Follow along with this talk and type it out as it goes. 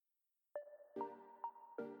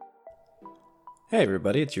Hey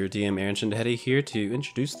everybody, it's your DM Aaron Shindeheady here to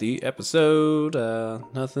introduce the episode.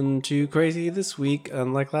 Nothing too crazy this week,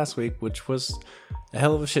 unlike last week, which was a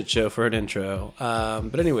hell of a shit show for an intro.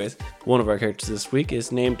 But anyways, one of our characters this week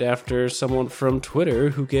is named after someone from Twitter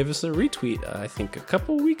who gave us a retweet, I think a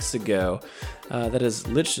couple weeks ago. That is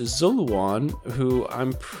Lich Zoluan, who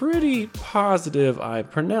I'm pretty positive I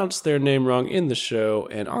pronounced their name wrong in the show,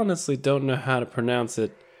 and honestly don't know how to pronounce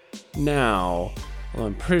it now. Well,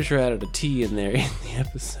 I'm pretty sure I added a T in there in the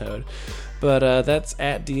episode. But that's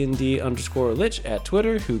at DND_Lich at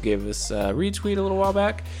Twitter, who gave us a retweet a little while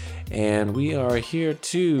back. And we are here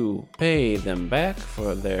to pay them back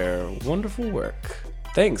for their wonderful work.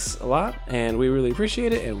 Thanks a lot, and we really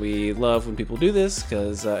appreciate it. And we love when people do this,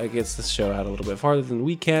 because it gets the show out a little bit farther than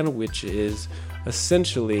we can, which is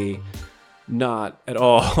essentially not at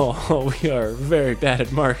all. We are very bad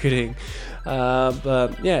at marketing.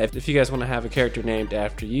 But yeah, if you guys want to have a character named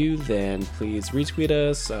after you, then please retweet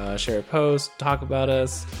us, share a post, talk about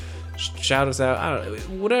us, shout us out. I don't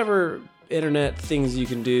know, whatever internet things you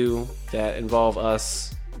can do that involve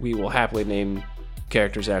us, we will happily name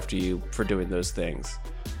characters after you for doing those things.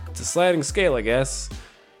 It's a sliding scale, I guess,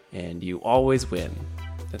 and you always win.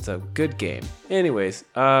 That's a good game. Anyways,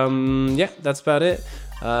 yeah, that's about it.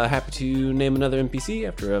 Happy to name another NPC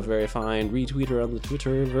after a very fine retweeter on the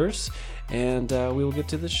Twitterverse, and we will get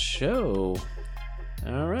to the show.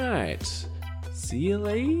 All right, see you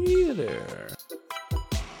later.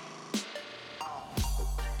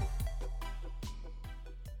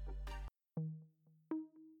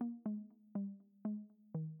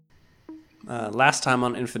 Last time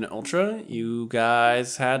on Infinite Ultra, you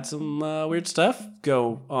guys had some weird stuff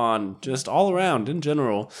go on, just all around in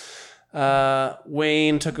general.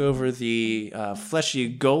 Wayne took over the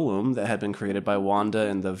fleshy golem that had been created by Wanda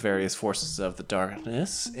and the various forces of the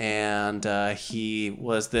darkness, and he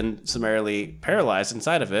was then summarily paralyzed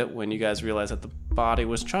inside of it when you guys realized that the body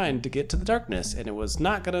was trying to get to the darkness, and it was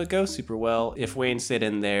not going to go super well if Wayne stayed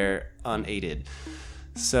in there unaided.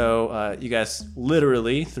 So you guys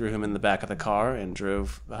literally threw him in the back of the car and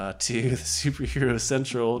drove to the Superhero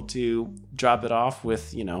Central to drop it off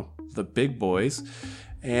with, the big boys.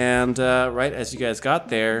 And right as you guys got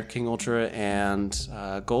there, King Ultra and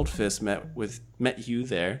Goldfist met you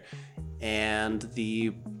there, and the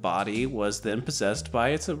body was then possessed by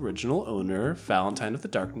its original owner, Valentine of the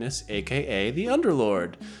Darkness, aka the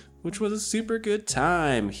Underlord, which was a super good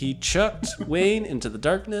time. He chucked Wayne into the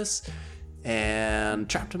darkness and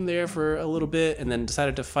trapped him there for a little bit, and then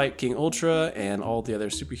decided to fight King Ultra and all the other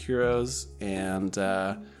superheroes, and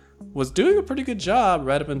was doing a pretty good job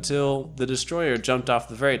right up until the Destroyer jumped off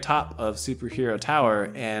the very top of Superhero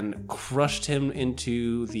Tower and crushed him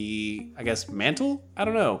into the, I guess, mantle? I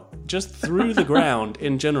don't know. Just through the ground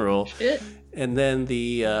in general. Shit. And then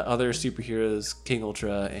the other superheroes, King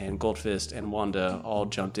Ultra and Goldfist and Wanda, all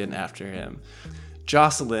jumped in after him.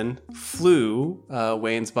 Jocelyn flew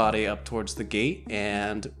Wayne's body up towards the gate,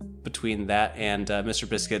 and between that and Mr.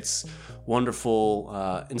 Biscuit's wonderful,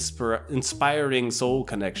 inspiring soul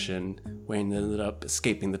connection, Wayne ended up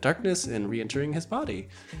escaping the darkness and re-entering his body.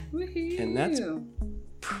 Woo-hoo. And that's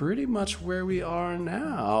pretty much where we are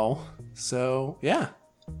now. So, yeah.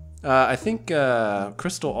 I think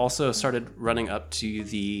Crystal also started running up to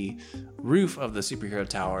the roof of the Superhero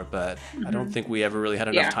Tower, but I don't think we ever really had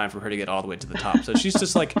enough time for her to get all the way to the top. So she's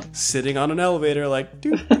just like sitting on an elevator like...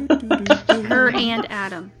 Doo, doo, doo, doo, doo. Her and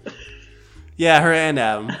Adam. Yeah, her and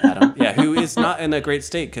Adam. Yeah, who is not in a great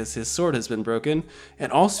state because his sword has been broken.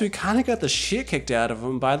 And also he kind of got the shit kicked out of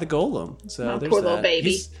him by the golem. So there's poor that. Little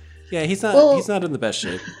baby. He's not in the best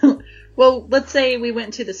shape. Well, let's say we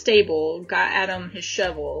went to the stable, got Adam his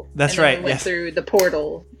shovel. That's and then right. We went through the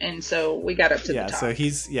portal, and so we got up to the top. So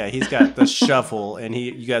he's got the shovel, and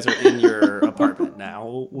you guys are in your apartment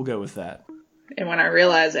now. We'll go with that. And when I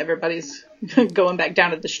realize everybody's going back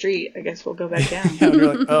down to the street, I guess we'll go back down. Yeah,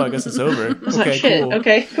 we're like, oh, I guess it's over. Okay, shit. cool.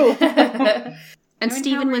 Okay, cool. And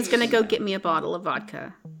Steven was going to go get me a bottle of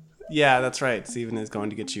vodka. Yeah, that's right. Steven is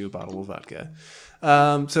going to get you a bottle of vodka.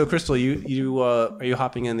 So Crystal, you are you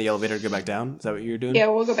hopping in the elevator to go back down? Is that what you're doing? Yeah,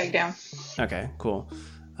 we'll go back down. Okay, cool.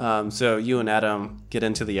 So you and Adam get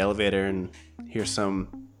into the elevator and hear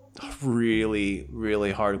some really,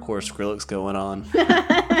 really hardcore Skrillex going on,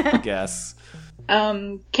 I guess.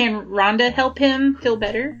 Can Rhonda help him feel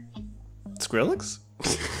better? Skrillex?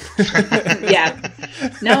 Yeah.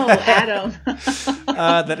 No, Adam.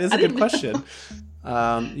 That is a good question.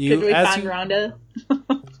 Could we find Rhonda?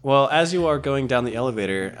 Well, as you are going down the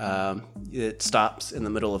elevator, it stops in the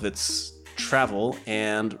middle of its travel,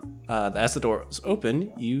 and as the doors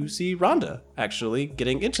open, you see Rhonda actually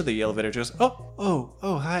getting into the elevator. Just, oh,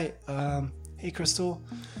 hi. Hey, Crystal.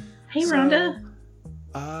 Hey, Rhonda.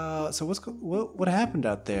 So what happened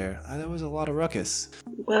out there? There was a lot of ruckus.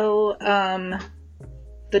 Well,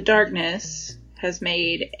 the darkness has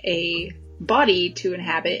made a body to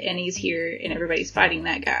inhabit, and he's here, and everybody's fighting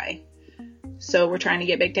that guy. So we're trying to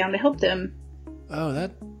get back down to help them. Oh,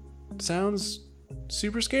 that sounds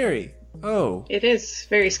super scary. Oh. It is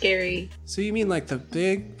very scary. So you mean like the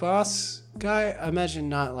big boss guy? I imagine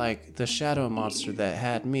not like the shadow monster that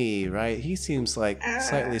had me, right? He seems like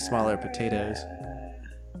slightly smaller potatoes.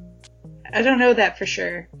 I don't know that for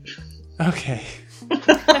sure. Okay.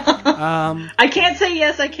 I can't say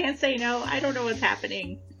yes, I can't say no. I don't know what's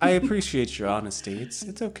happening. I appreciate your honesty.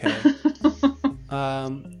 It's okay.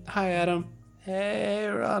 Hi, Adam. Hey,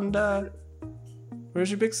 Rhonda.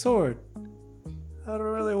 Where's your big sword? I don't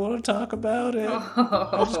really want to talk about it.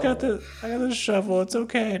 I got this shovel. It's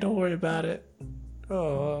okay. Don't worry about it.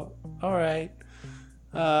 Oh, all right.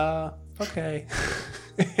 Okay.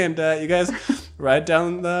 And you guys ride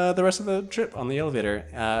down the rest of the trip on the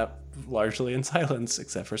elevator, largely in silence,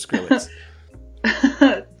 except for Skrillex.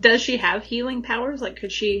 Does she have healing powers? Like,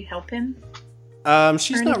 could she help him?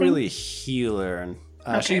 She's not really a healer.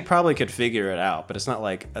 Okay. She probably could figure it out, but it's not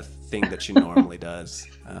like a thing that she normally does.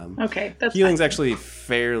 Okay, that's healing's fine. actually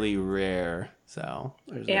fairly rare, so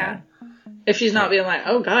there's Yeah. If she's not being like,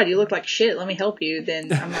 oh god, you look like shit, let me help you,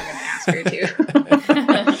 then I'm not going to ask her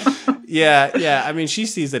to. Yeah. I mean, she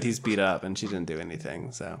sees that he's beat up, and she didn't do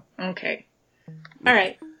anything, so. Okay. All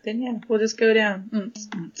right. Then, yeah, we'll just go down.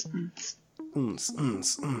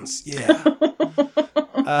 Yeah.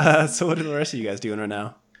 So what are the rest of you guys doing right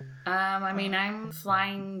now? I mean, I'm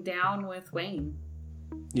flying down with Wayne.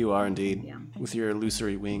 You are indeed. Yeah. With your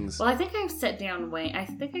illusory wings. Well, I think I've set down Wayne. I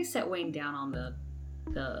think I set Wayne down on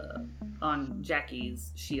on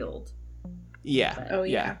Jackie's shield. Yeah. Oh,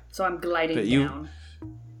 yeah. So I'm gliding But down.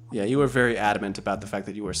 Yeah, you were very adamant about the fact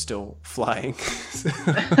that you were still flying.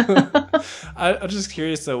 I'm just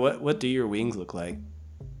curious, though, what do your wings look like?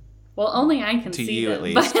 Well, only I can To see you, them. at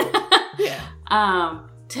least. Yeah.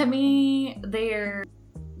 To me, they're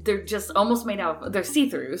just almost made out of, they're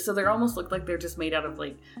see-through, so they almost look like they're just made out of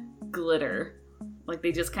like glitter. Like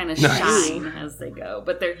they just kind of shine as they go.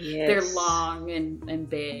 But they're long and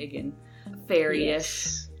big and fairy-ish.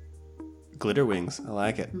 Yes. Glitter wings. I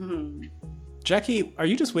like it. Mm-hmm. Jackie, are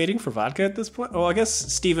you just waiting for vodka at this point? Oh, I guess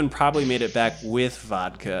Steven probably made it back with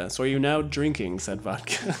vodka. So are you now drinking said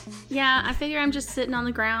vodka? Yeah, I figure I'm just sitting on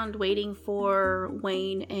the ground waiting for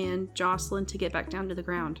Wayne and Jocelyn to get back down to the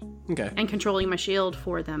ground. Okay. And controlling my shield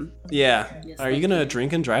for them. Yeah. Yes, Are you going to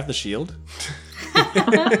drink and drive the shield?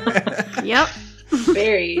 Yep.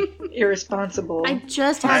 Very irresponsible. I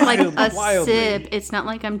just had like feel a wildly. sip. It's not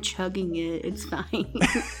like I'm chugging it. It's fine.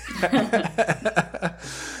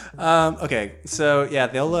 Okay, so yeah,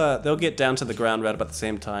 they'll get down to the ground right about the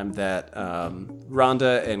same time that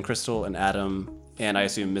Rhonda and Crystal and Adam and I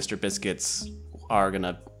assume Mr. Biscuits are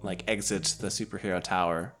gonna like exit the superhero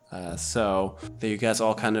tower. So you guys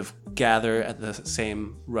all kind of gather at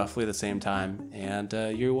roughly the same time, and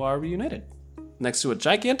you are reunited next to a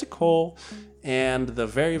gigantic hole and the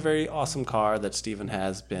very, very awesome car that Steven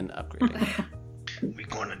has been upgrading. We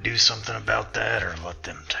going to do something about that or let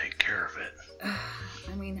them take care of it?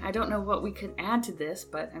 I mean, I don't know what we could add to this,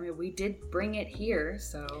 but I mean, we did bring it here,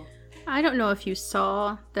 so. I don't know if you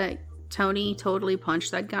saw that Tony totally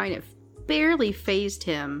punched that guy and it barely phased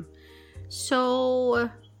him. So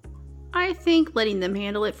I think letting them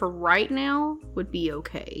handle it for right now would be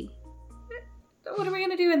okay. What are we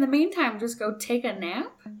gonna do in the meantime? Just go take a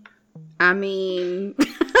nap? I mean,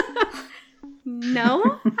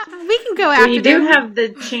 no, we can go after We them. do have the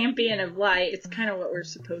champion of light. It's kind of what we're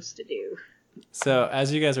supposed to do. So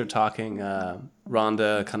as you guys are talking,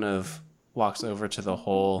 Rhonda kind of walks over to the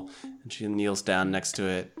hole and she kneels down next to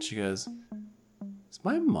it. She goes, "Is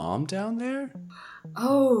my mom down there?"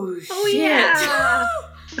 Oh, shit. Oh, yeah.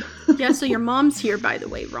 Yeah, so your mom's here, by the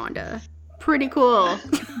way, Rhonda. Pretty cool.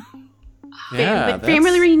 Yeah, But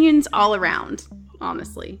family reunions all around,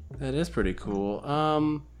 honestly. that is pretty cool.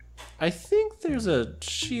 I think there's a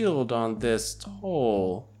shield on this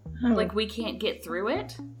hole. Like, we can't get through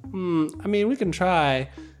it? I mean, we can try.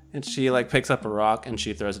 And she like picks up a rock and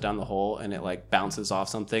she throws it down the hole and it like bounces off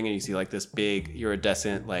something and you see like this big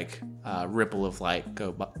iridescent like ripple of light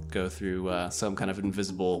go through some kind of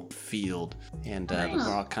invisible field and the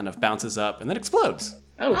rock kind of bounces up and then explodes.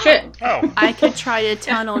 Oh, shit. Oh, I could try to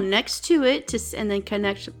tunnel next to it and then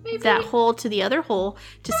connect that hole to the other hole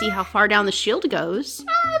to see how far down the shield goes.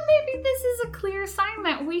 Maybe this is a clear sign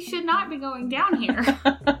that we should not be going down here.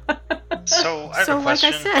 so I have So a like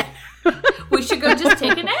question. I said, We should go just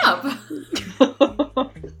take a nap.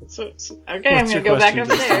 So okay, I'm What's gonna your go back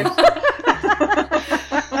question, upstairs.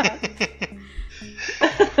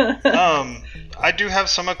 I do have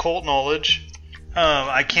some occult knowledge.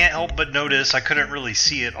 I can't help but notice, I couldn't really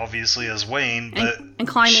see it, obviously, as Wayne, but And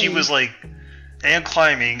climbing. she was like, and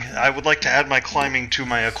climbing. I would like to add my climbing to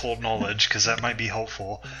my occult knowledge, because that might be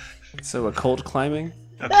helpful. So occult climbing?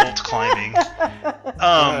 Occult climbing.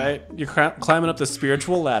 Alright, you're climbing up the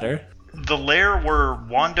spiritual ladder. The lair where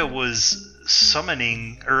Wanda was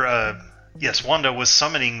summoning, Wanda was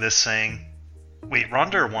summoning this saying. Wait,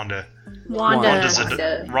 Rhonda or Wanda? Wanda.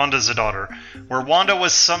 Rhonda's a daughter. Where Wanda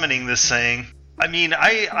was summoning this saying. I mean,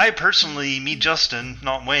 I personally, me Justin,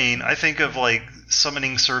 not Wayne, I think of like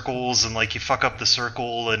summoning circles and like you fuck up the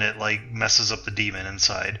circle and it like messes up the demon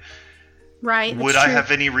inside. Right. Would I have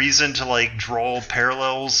any reason to like draw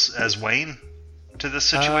parallels as Wayne to this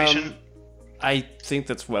situation? I think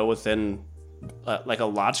that's well within like a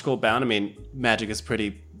logical bound. I mean, magic is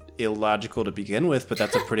pretty illogical to begin with, but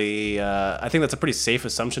that's a pretty I think that's a pretty safe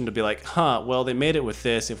assumption to be like, well, they made it with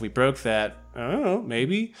this. If we broke that, I don't know,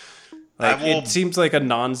 maybe. Like, it seems like a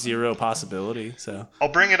non-zero possibility. So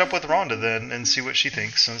I'll bring it up with Rhonda then and see what she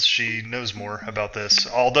thinks, since she knows more about this.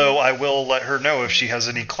 Although I will let her know if she has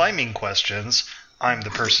any climbing questions. I'm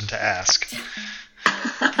the person to ask.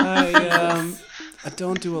 I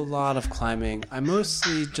don't do a lot of climbing. I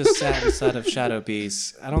mostly just sat inside of Shadow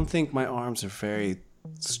Beast. I don't think my arms are very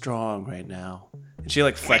strong right now. And she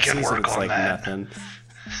like flexes and it's like that. nothing.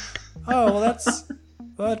 Oh, well,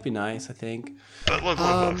 that'd be nice, I think. But look,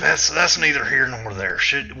 that's neither here nor there.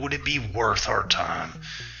 Would it be worth our time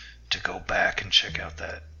to go back and check out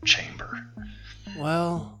that chamber?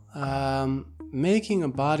 Well, making a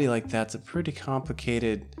body like that's a pretty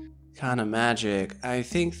complicated kind of magic. I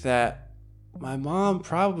think that my mom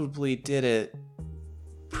probably did it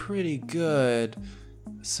pretty good,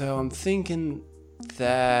 so I'm thinking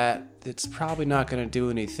that it's probably not going to do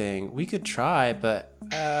anything. We could try, but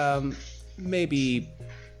maybe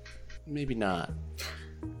not.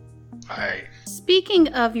 Alright. Speaking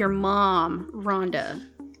of your mom, Rhonda,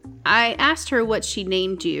 I asked her what she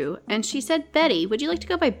named you, and she said Betty. Would you like to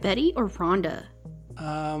go by Betty or Rhonda?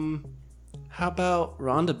 How about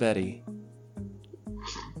Rhonda Betty?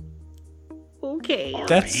 Okay.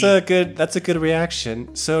 That's a good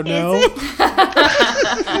reaction. So no.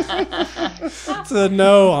 It's a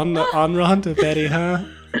no on Rhonda Betty, huh?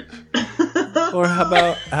 Or how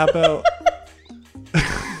about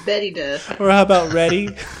Betty does. Or how about Reddy?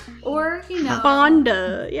 Or,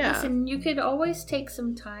 Rhonda, yeah. Listen, you could always take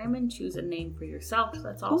some time and choose a name for yourself.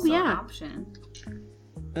 That's also an option.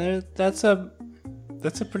 That's a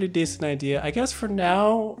pretty decent idea. I guess for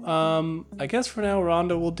now,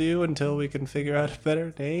 Rhonda will do until we can figure out a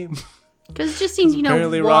better name. Because it just seems,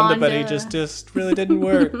 apparently Wanda... Rhonda Betty just really didn't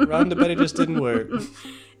work. Rhonda Betty just didn't work.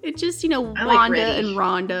 It just, Wanda and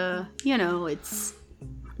Rhonda, it's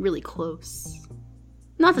really close.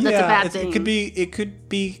 Not that that's a bad thing. It could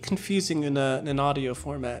be confusing in an audio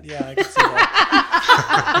format. Yeah, I can see that.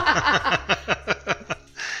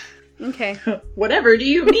 Okay. Whatever do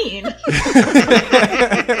you mean?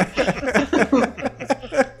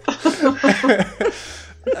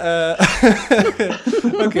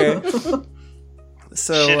 Okay.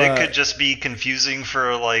 So shit, it could just be confusing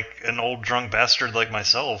for like an old drunk bastard like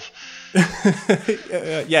myself.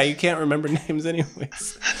 Yeah, you can't remember names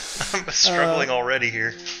anyways. I'm struggling already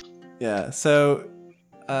here. Yeah, so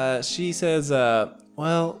she says,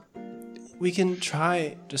 well, we can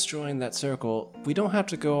try destroying that circle. We don't have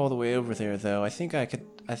to go all the way over there, though. I think I could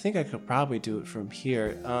probably do it from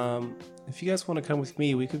here. If you guys want to come with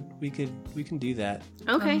me, we can do that.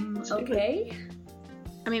 Okay. Okay.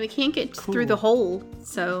 I mean, we can't get through the hole,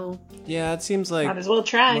 so... Yeah, it seems like... Might as well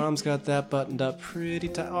try. Mom's got that buttoned up pretty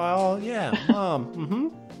tight. Oh, yeah,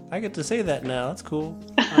 Mom. I get to say that now. That's cool.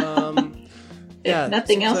 If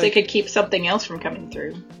nothing else, it could keep something else from coming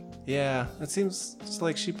through. Yeah, it seems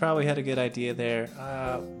like she probably had a good idea there.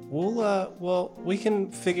 We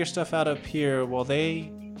can figure stuff out up here while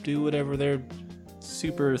they do whatever their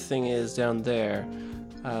super thing is down there.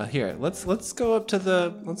 Here, let's go up to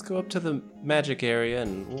the magic area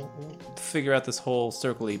and we'll figure out this whole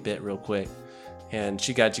circle-y bit real quick. And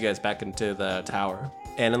she guides you guys back into the tower.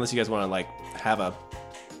 And unless you guys want to like have a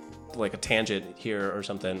tangent here or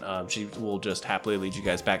something, she will just happily lead you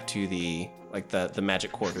guys back to the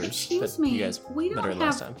magic quarters. Excuse that me, you guys we met her don't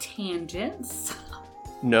last have time. tangents.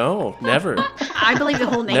 No, never. I believe the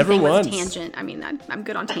whole name Never thing once. was tangent. I mean, I'm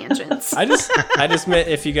good on tangents. I just meant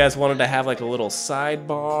if you guys wanted to have like a little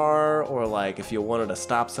sidebar, or like if you wanted to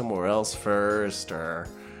stop somewhere else first, or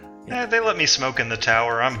They let me smoke in the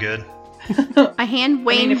tower. I'm good. I hand I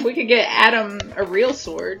Wayne. mean, if we could get Adam a real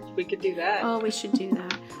sword, we could do that. Oh, we should do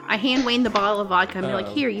that. I hand Wayne the bottle of vodka and be like,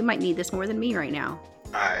 here, you might need this more than me right now.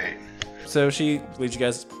 Alright. So she leads you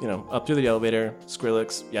guys, up through the elevator,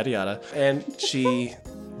 Skrillex, yada yada, and she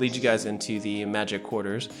leads you guys into the magic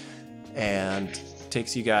quarters and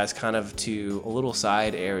takes you guys kind of to a little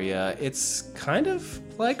side area. It's kind of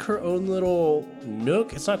like her own little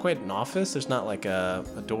nook. It's not quite an office. There's not like a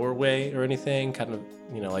doorway or anything, kind of,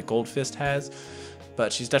 like Goldfist has.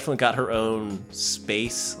 But she's definitely got her own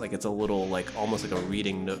space. Like it's a little, like almost like a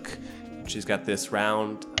reading nook. She's got this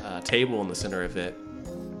round table in the center of it.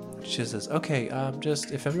 She says, okay,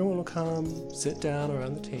 just if everyone will come sit down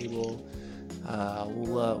around the table,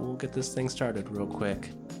 we'll get this thing started real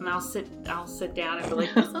quick. And I'll sit down and be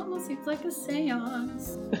like, this almost seems like a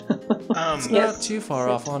seance. It's not too far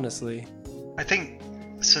off, honestly. I think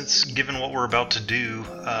since given what we're about to do,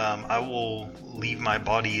 I will leave my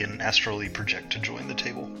body and astrally project to join the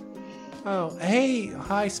table. Oh, hey,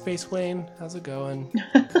 hi, Space Wayne. How's it going?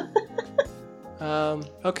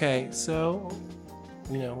 Okay, so,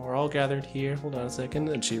 we're all gathered here. Hold on a second.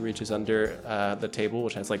 And she reaches under the table,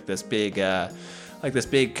 which has like this big kind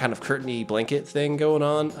of curtainy blanket thing going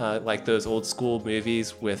on, like those old school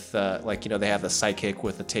movies with, they have the psychic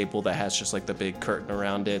with a table that has just like the big curtain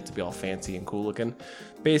around it to be all fancy and cool looking.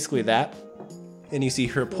 Basically that. And you see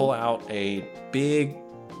her pull out a big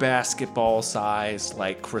basketball-sized,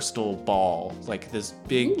 like, crystal ball. Like this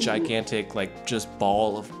big, gigantic, like, just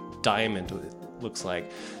ball of diamond, it looks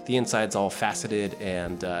like. The inside's all faceted,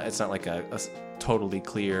 and it's not like a totally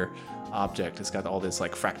clear object. It's got all this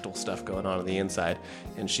like fractal stuff going on the inside,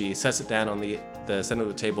 and she sets it down on the center of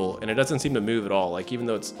the table, and it doesn't seem to move at all. Like even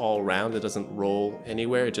though it's all round, it doesn't roll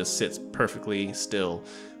anywhere. It just sits perfectly still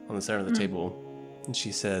on the center of the table. And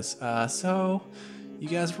she says, so you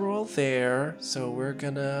guys were all there, so we're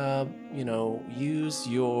gonna use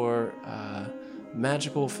your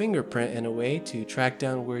magical fingerprint in a way to track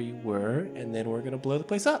down where you were, and then we're gonna blow the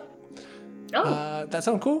place up. That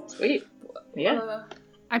sound cool? Sweet. Yeah.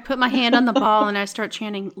 I put my hand on the ball and I start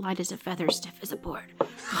chanting, light as a feather, stiff as a board.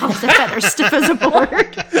 Light as a feather, stiff as a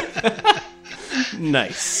board.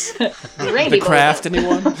 Nice. Randy The craft,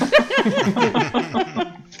 anyone?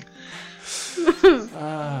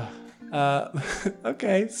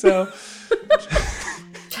 Okay, so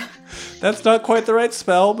that's not quite the right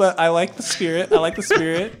spell, but I like the spirit.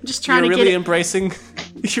 Just trying You're to really get it. embracing.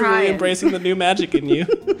 You're really Trying. embracing the new magic in you.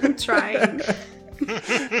 I'm trying.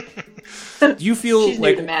 You feel She's new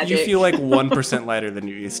like to magic. 1% lighter than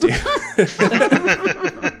you used to.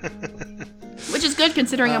 Which is good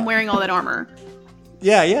considering I'm wearing all that armor.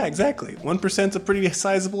 Yeah, exactly. 1%'s a pretty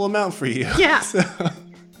sizable amount for you. Yeah.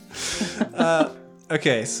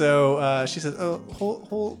 Okay, so she says, "Oh,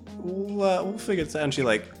 we'll figure this out." And she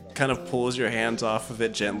kind of pulls your hands off of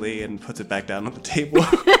it gently and puts it back down on the table.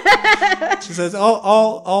 She says,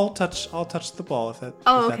 "I'll touch the ball if that."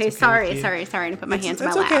 Oh, if okay. that's sorry with you." to put my hands in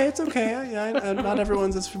my It's lap. okay. It's okay. Not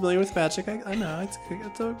everyone's as familiar with magic. I know.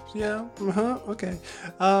 Yeah. Okay.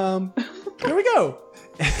 Here we go.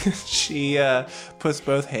 She puts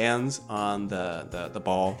both hands on the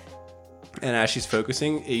ball. And as she's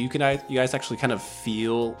focusing, you guys actually kind of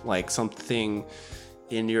feel like something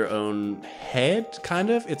in your own head, kind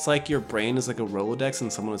of. It's like your brain is like a Rolodex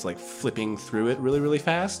and someone is like flipping through it really, really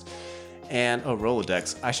fast. And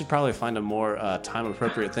Rolodex. I should probably find a more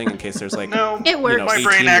time-appropriate thing in case there's like... No, It works. my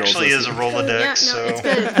brain 18-year-olds actually is a listening. Rolodex, Yeah, no, so... it's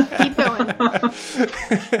good. Keep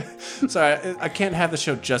going. Sorry, I can't have the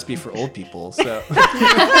show just be for old people, so...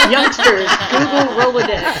 Youngsters, Google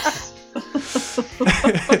Rolodex.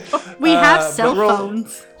 We have but cell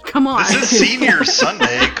phones. Come on. This is Senior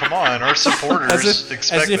Sunday. Come on, our supporters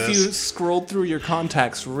expect as if this. you scrolled through your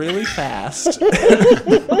contacts really fast.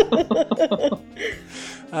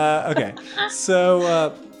 Okay,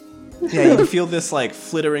 so you can feel this like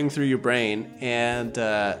flittering through your brain, and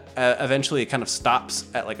eventually it kind of stops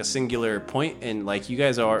at like a singular point, and like you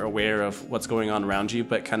guys are aware of what's going on around you,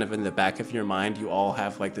 but kind of in the back of your mind, you all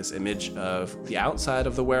have like this image of the outside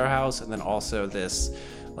of the warehouse, and then also this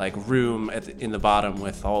like room in the bottom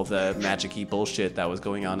with all the magic-y bullshit that was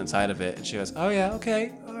going on inside of it. And she goes, "Oh yeah,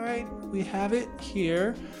 okay, all right, we have it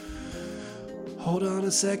here. Hold on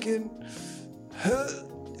a second.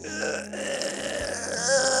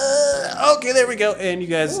 Okay, there we go." And you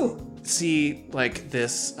guys see like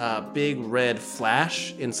this big red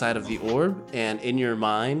flash inside of the orb, and in your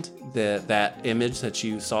mind, that image that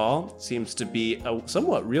you saw seems to be a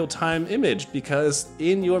somewhat real-time image, because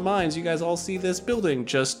in your minds, you guys all see this building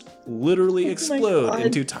just literally explode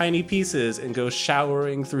into tiny pieces and go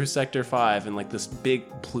showering through Sector 5 in like this big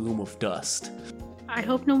plume of dust. I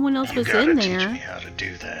hope no one else You was gotta in teach me there. how to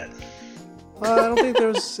do that. Well, I don't think there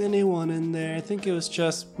was anyone in there. I think it was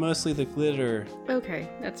just mostly the glitter. Okay,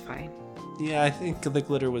 that's fine. Yeah, I think the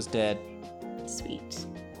glitter was dead. Sweet.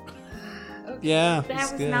 Okay, Yeah, that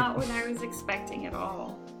it's was good. not what I was expecting at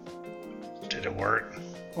all. Did it work?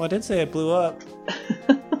 Well, I did say it blew up.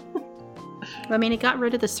 I mean, it got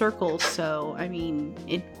rid of the circles, so, I mean,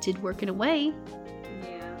 it did work in a way.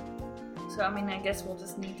 Yeah. So, I mean, I guess we'll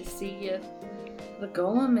just need to see if the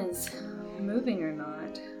golem is moving or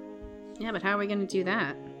not. Yeah, but how are we going to do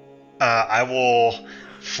that? I will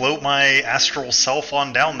float my astral self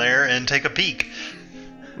on down there and take a peek.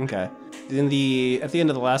 Okay. At the end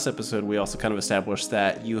of the last episode, we also kind of established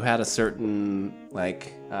that you had a certain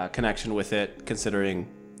connection with it, considering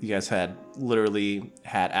you guys had literally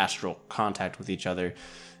had astral contact with each other.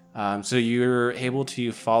 So you're able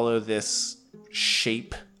to follow this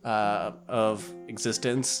shape of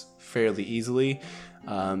existence fairly easily.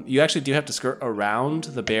 You actually do have to skirt around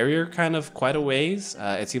the barrier kind of quite a ways.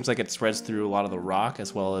 It seems like it spreads through a lot of the rock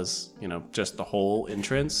as well as, just the whole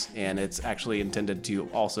entrance. And it's actually intended to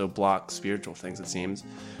also block spiritual things, it seems.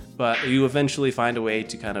 But you eventually find a way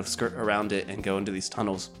to kind of skirt around it and go into these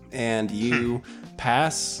tunnels. And you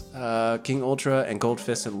pass King Ultra and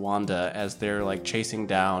Goldfist and Wanda as they're chasing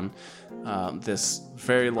down this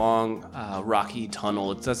very long rocky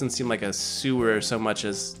tunnel. It doesn't seem like a sewer so much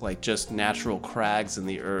as just natural crags in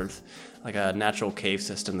the earth, like a natural cave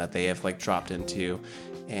system that they have dropped into.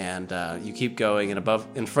 And you keep going, and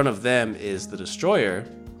in front of them is the Destroyer.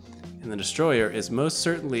 And the Destroyer is most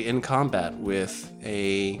certainly in combat with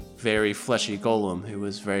a very fleshy golem who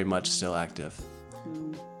is very much still active.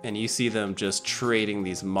 And you see them just trading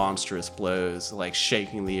these monstrous blows,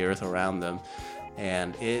 shaking the earth around them.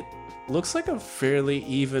 And it looks like a fairly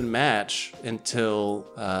even match until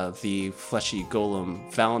the fleshy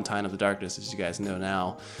golem, Valentine of the Darkness, as you guys know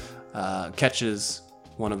now, catches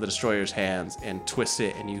one of the Destroyer's hands and twists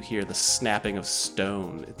it, and you hear the snapping of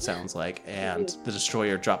stone, it sounds like, and the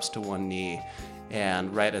Destroyer drops to one knee.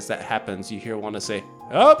 And right as that happens, you hear Wanda say,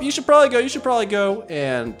 "Oh, you should probably go,"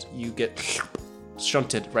 and you get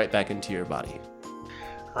shunted right back into your body.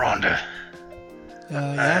 Rhonda,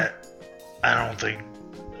 Yeah? I don't think...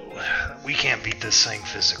 We can't beat this thing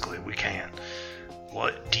physically. We can't.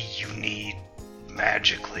 What do you need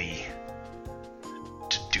magically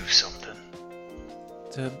to do something?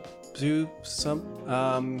 To do some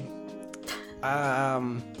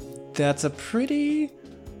that's a pretty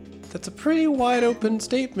wide open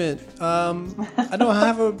statement. I don't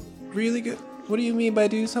have a really good... What do you mean by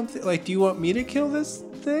do something? Do you want me to kill this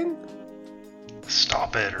thing?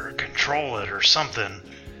 Stop it or control it or something.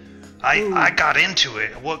 I got into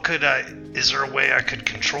it. Is there a way I could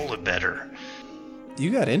control it better?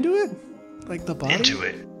 You got into it? The body? Into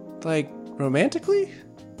it. Romantically?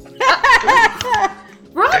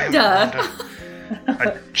 Rhonda! Damn, Rhonda.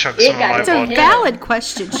 I chugged some of my It's a vodka. valid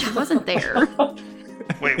question. She wasn't there.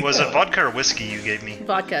 Wait, was it vodka or whiskey you gave me?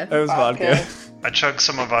 Vodka. That was vodka. I chugged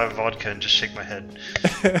some of my vodka and just shake my head.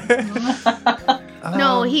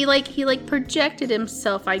 No, he projected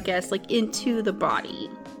himself, I guess, into the body.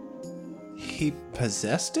 He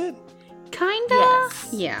possessed it? Kinda? Yes.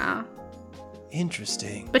 Yeah.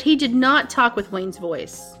 Interesting. But he did not talk with Wayne's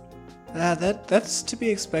voice. That's to be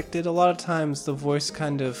expected. A lot of times the voice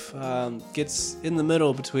kind of gets in the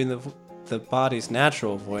middle between the body's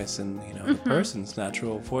natural voice and the person's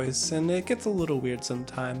natural voice, and it gets a little weird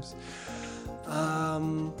sometimes.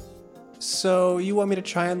 So you want me to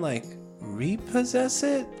try and repossess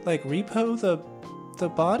it? Repo the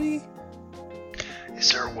body?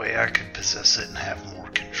 Is there a way I could possess it and have more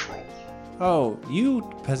control? Oh, you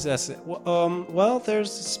possess it. Well, there's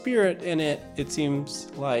a spirit in it, it seems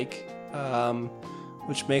like,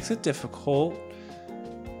 which makes it difficult.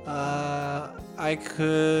 I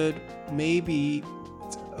could maybe...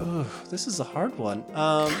 Ugh, this is a hard one.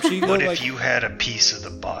 Should you go, What if you had a piece of the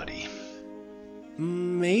body?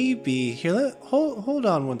 Maybe. Here, hold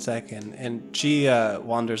on one second. And she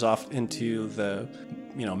wanders off into the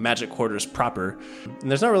magic quarters proper.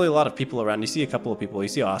 And there's not really a lot of people around. You see a couple of people. You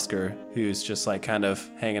see Oscar, who's just kind of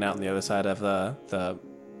hanging out on the other side of the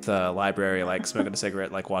library, smoking a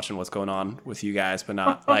cigarette, watching what's going on with you guys, but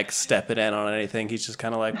not stepping in on anything. He's just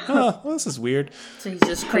kind of oh, well, this is weird. So he's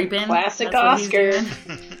just creeping. Classic That's what he's Oscar.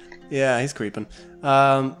 doing? Yeah, he's creeping.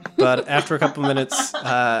 But after a couple minutes,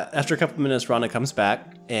 Rhonda comes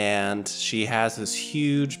back, and she has this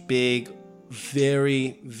huge, big,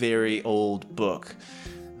 very, very old book,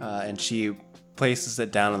 and she places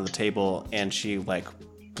it down on the table, and she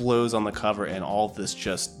blows on the cover, and all this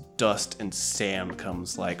just dust and sand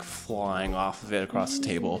comes like flying off of it across the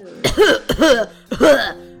table.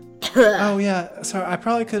 Oh yeah, sorry. I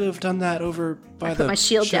probably could have done that over by the put my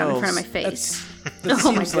shield down in front of my shelves. face. That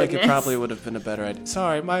Oh my seems like it goodness. probably would have been a better idea.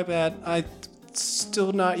 Sorry, my bad. I'm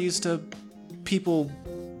still not used to people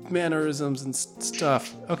mannerisms and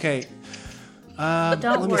stuff. Okay. Don't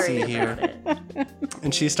let me worry see about here. it.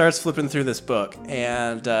 And she starts flipping through this book,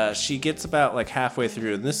 and she gets about like halfway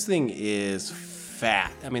through, and this thing is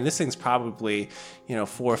fat. I mean, this thing's probably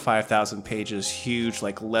 4,000 or 5,000 pages, huge,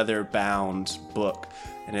 like leather-bound book,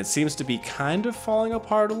 and it seems to be kind of falling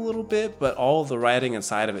apart a little bit, but all the writing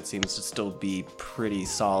inside of it seems to still be pretty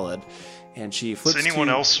solid. And she flips. Is anyone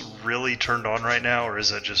to... else really turned on right now, or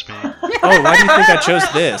is that just me? Oh, why do you think I chose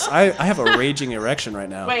this? I have a raging erection right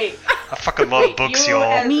now. Wait, I fucking love books, you y'all.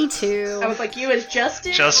 as- Me too. I was like, you as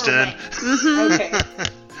Justin? or Justin. Wayne? Mm-hmm. Okay.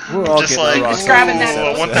 We're all Just getting like, rock Just grabbing stars that I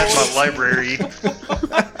this want that episode. in my library.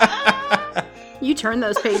 You turn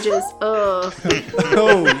those pages. Ugh.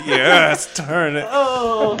 Oh yes, turn it.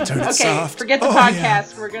 Oh, Turn it okay. soft. Forget the Oh,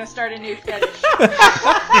 podcast. We're gonna start a new fetish.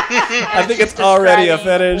 I think it's Just already a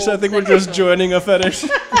describing fetish. I old think we're sex just toys. joining a fetish.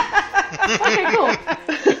 Okay, cool.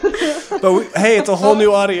 But hey, it's a whole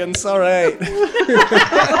new audience. All right.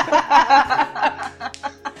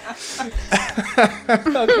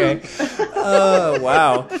 Okay.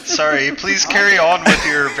 Wow. Sorry, please carry on with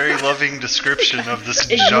your very loving description of this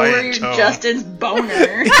Ignore giant tome. Justin's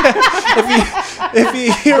boner. If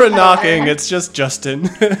you hear a knocking, it's just Justin.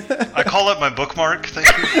 I call it my bookmark, thank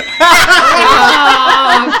you.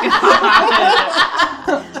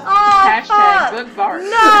 Hashtag book bar.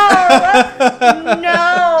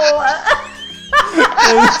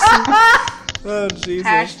 Oh Jesus.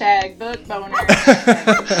 Hashtag book boner.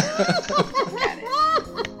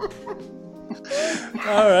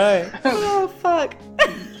 All right. Oh fuck.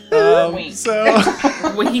 Wink. So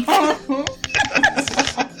Wait.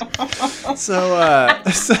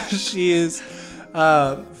 so she is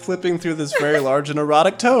flipping through this very large and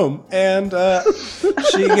erotic tome, and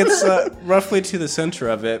she gets roughly to the center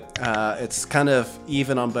of it. It's kind of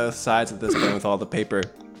even on both sides at this point with all the paper,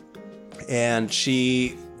 and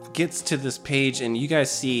she gets to this page, and you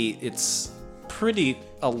guys see it's pretty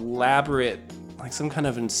elaborate, like some kind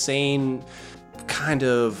of insane kind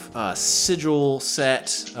of sigil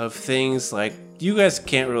set of things. Like, you guys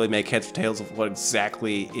can't really make heads or tails of what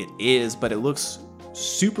exactly it is, but it looks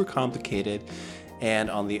super complicated. And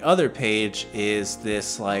on the other page is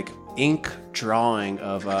this like ink drawing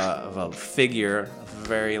of a figure, a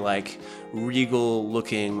very like regal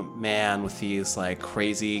looking man with these like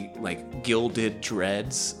crazy like gilded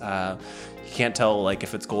dreads. You can't tell like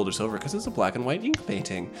if it's gold or silver because it's a black and white ink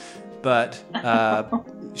painting. But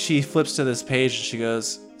she flips to this page and she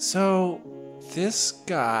goes, "So this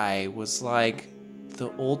guy was like the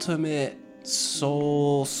ultimate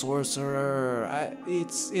soul sorcerer."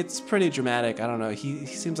 It's pretty dramatic. I don't know. He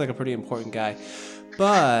seems like a pretty important guy,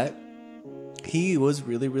 but he was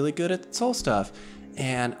really, really good at soul stuff.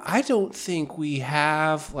 And I don't think we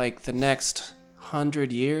have like the next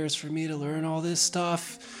 100 years for me to learn all this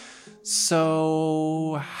stuff.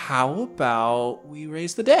 So how about we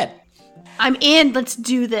raise the dead? I'm in. Let's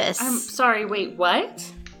do this. I'm sorry, wait, what?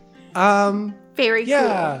 Very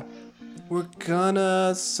Yeah. We're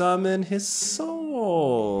gonna summon his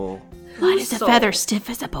soul. cool. Light as a Soul. feather, stiff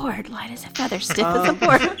as a board. Light as a feather, stiff as a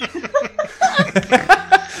board.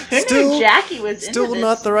 Who knew Jackie was into Still this?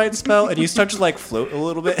 not the right spell, and you start to like float a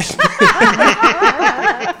little bit.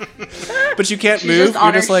 But you can't She's move. just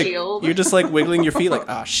on her like shield. you're just like wiggling your feet like,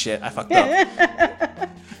 oh shit, I fucked up.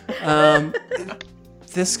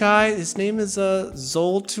 This guy, his name is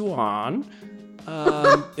Zol Tuan.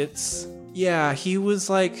 He was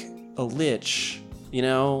like a lich,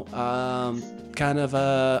 kind of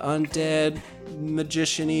a undead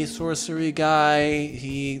magician-y, sorcery guy.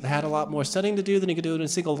 He had a lot more studying to do than he could do in a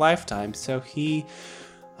single lifetime, so he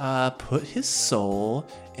put his soul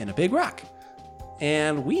in a big rock,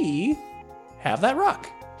 and we have that rock.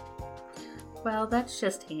 Well, that's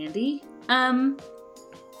just handy.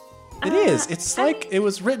 It is. It's like it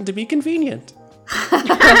was written to be convenient.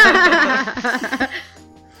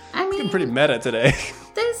 I mean, I'm pretty meta today.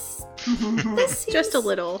 this seems, Just a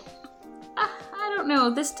little. I don't know.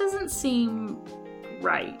 This doesn't seem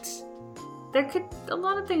right. A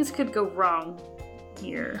lot of things could go wrong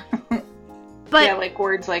here. But yeah, like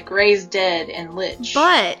words like raised dead and lich.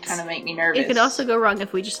 But kind of make me nervous. it could also go wrong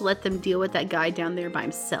if we just let them deal with that guy down there by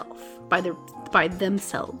himself. By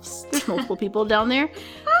themselves. There's multiple people down there.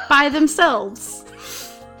 By themselves.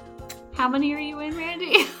 How many are you in,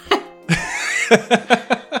 Randy?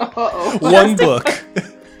 Uh-oh. One book.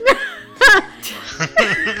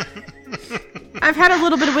 I've had a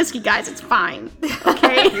little bit of whiskey, guys. It's fine.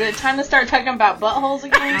 Okay. Is it time to start talking about buttholes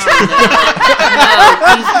again?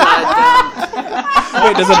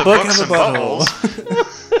 Wait, does a book have a butthole?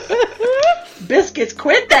 Biscuits,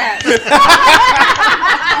 quit that!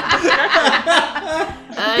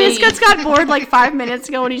 Biscuits got bored like 5 minutes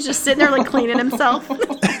ago and he's just sitting there like cleaning himself. He's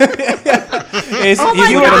Oh my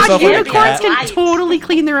looking at god, himself like a unicorns cat. can totally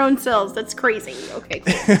clean their own cells. That's crazy. Okay,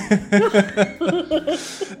 cool.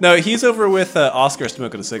 No, he's over with Oscar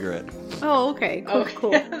smoking a cigarette. Oh, okay. Cool,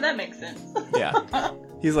 cool. That makes sense. Yeah.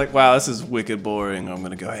 He's like, wow, this is wicked boring. I'm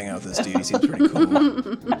going to go hang out with this dude. He seems pretty cool.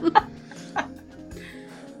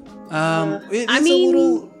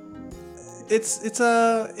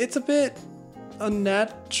 It's a bit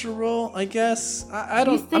unnatural, I guess.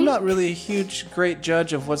 I'm not really a great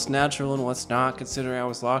judge of what's natural and what's not, considering I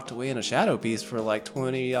was locked away in a shadow beast for like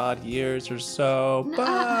 20 odd years or so.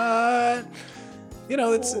 But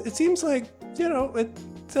it seems like it's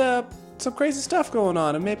some crazy stuff going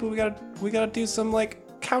on, and maybe we gotta do some like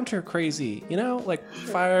counter crazy, like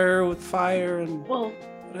fire with fire and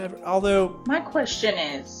whatever. Although my question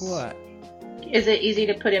is, what? Is it easy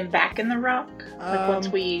to put him back in the rock? Like once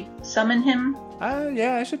we summon him?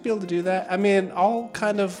 Yeah, I should be able to do that. I mean, I'll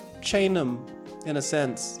kind of chain him in a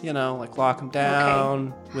sense, like lock him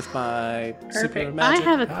down with my super Perfect. magic I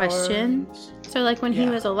have a powers. question. So, like, when he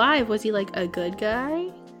was alive, was he like a good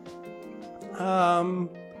guy?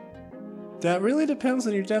 That really depends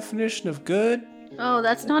on your definition of good. Oh,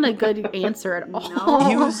 that's not a good answer at all.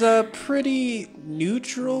 He was a pretty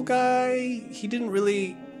neutral guy. He didn't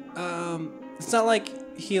really, it's not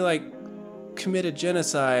like he committed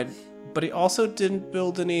genocide, but he also didn't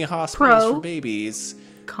build any hospitals for babies.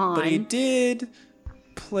 But he did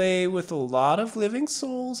play with a lot of living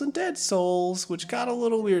souls and dead souls, which got a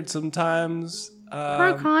little weird sometimes.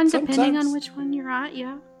 Pro con, depending on which one you're at,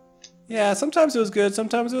 yeah. Yeah, sometimes it was good,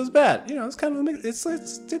 sometimes it was bad. It's kind of a mix.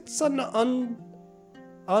 It's an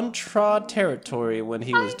untrod territory when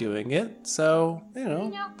he was doing it. So, things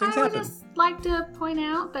I would happen. just like to point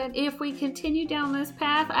out that if we continue down this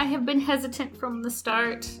path, I have been hesitant from the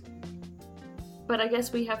start. But I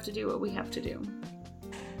guess we have to do what we have to do.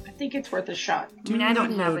 I think it's worth a shot. I mean, I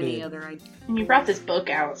don't have any other idea. And you brought this book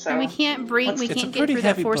out, so And we can't It's a get pretty through that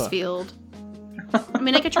heavy force book. field. I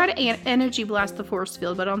mean, I could try to energy blast the force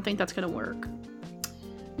field, but I don't think that's going to work.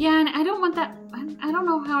 Yeah, and I don't want that. I don't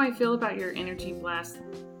know how I feel about your energy blast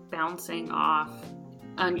bouncing off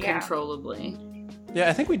uncontrollably. Yeah,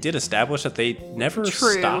 I think we did establish that they never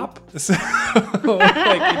True. stop. So,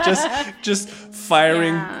 just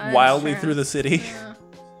firing Yeah, wildly sure. through the city.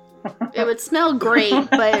 It would smell great,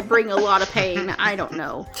 but it'd bring a lot of pain. I don't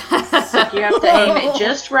know. you have to aim it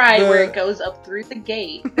just right where it goes up through the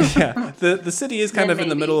gate. Yeah, the city is kind Then of in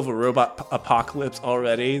the maybe. middle of a robot apocalypse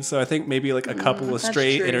already, so I think maybe like a couple of that's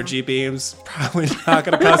straight true. energy beams probably not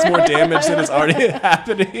going to cause more damage than is already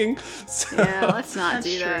happening. So, Yeah, let's not That's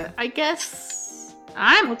do true. that. I guess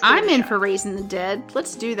Let's give I'm it a in shot. for raising the dead.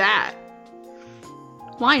 Let's do that.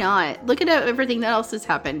 Why not? Look at everything that else has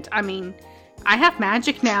happened. I mean, I have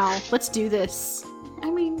magic now. Let's do this.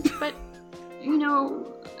 I mean, but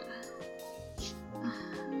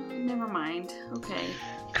never mind. Okay.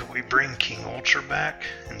 Could we bring King Ultra back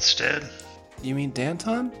instead? you mean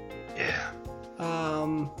Danton? Yeah.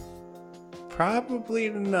 Probably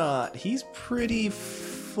not. He's pretty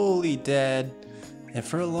fully dead, and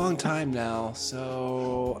for a long time now.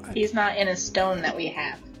 So He's not in a stone that we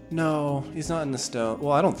have. no, he's not in the stone.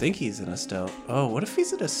 Well, I don't think he's in a stone. Oh, what if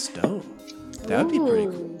he's in a stone? That would be pretty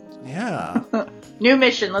cool. Yeah. New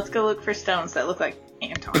mission. Let's go look for stones that look like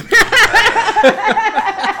Anton.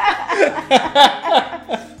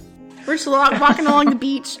 We're just walking along the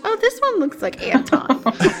beach. Oh, this one looks like Anton.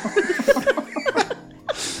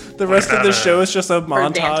 The rest of the show is just a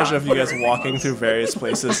montage Danton. of you guys walking through various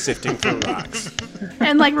places, sifting through rocks.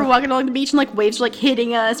 And like we're walking along the beach and like waves are like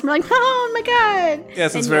hitting us. We're like, oh my god.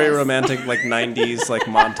 Yes, it's And very yes. romantic, like 90s like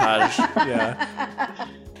montage. Yeah.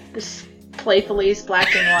 Just playfully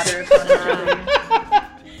splashing water upon each other.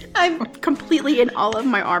 I'm completely in all of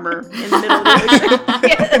my armor in the middle of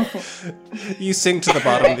the ocean. You sink to the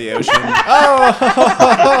bottom of the ocean.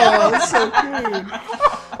 Oh, that's so cute.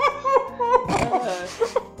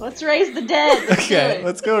 Let's raise the dead. Let's do Okay, it.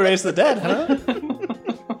 let's go raise the dead, huh?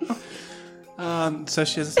 So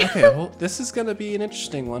she says, okay, well, this is gonna be an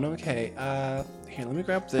interesting one. Okay, here, let me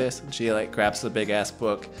grab this. And she like grabs the big ass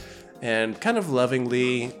book and kind of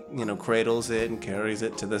lovingly, cradles it and carries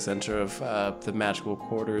it to the center of the magical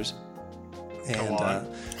quarters. And on.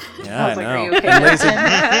 yeah, I was like, know. are you okay,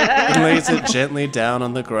 And lays it gently down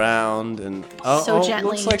on the ground, and So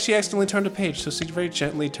gently. looks like she accidentally turned a page. So she very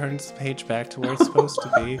gently turns the page back to where it's supposed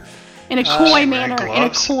to be. In a coy wearing manner. In a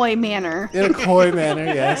gloves? coy manner. In a coy manner,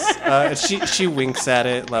 yes. And she winks at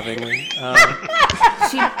it lovingly.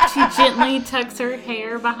 She gently tucks her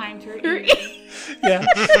hair behind her ear. Yeah,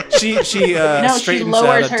 she she straightens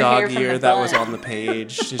lowers out her a dog hair from ear the that was butt. on the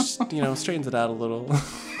page. Just straightens it out a little.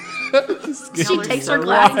 She takes her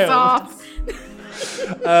glasses off.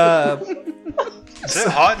 Is it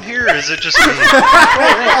hot in here, or is it just me?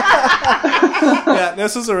 Yeah,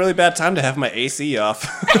 this was a really bad time to have my AC off.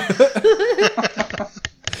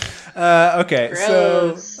 Okay,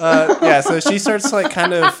 Gross. so she starts like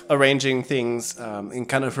kind of arranging things in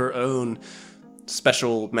kind of her own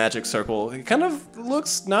special magic circle. It kind of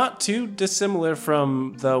looks not too dissimilar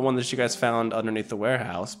from the one that you guys found underneath the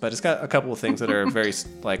warehouse, but it's got a couple of things that are very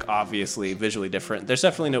like obviously visually different. There's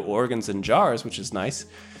definitely no organs in jars, which is nice.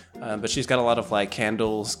 But she's got a lot of like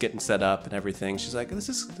candles getting set up and everything. She's like, this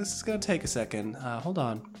is gonna take a second. Hold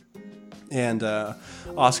on. And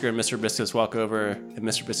Oscar and Mr. Biscuits walk over, and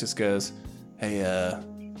Mr. Biscuits goes, "Hey,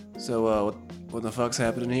 so what the fuck's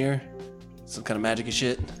happening here? Some kind of magic-y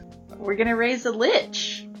shit?" We're gonna raise a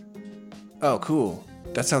lich. Oh, cool.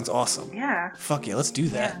 That sounds awesome. Yeah. Fuck yeah, let's do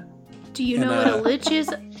that. Do you And, know what a lich is?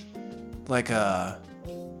 Like a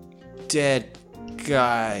dead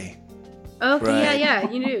guy. Okay, Right. yeah.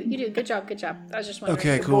 You do. Good job. I was just wondering.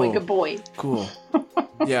 Okay, Good cool. boy, good boy. Cool.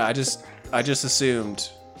 Yeah, I just assumed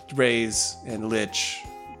Raise and Lich,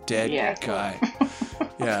 dead Yeah. guy.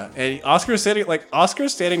 Yeah, and Oscar's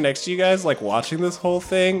standing next to you guys, like watching this whole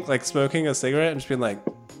thing, like smoking a cigarette and just being like,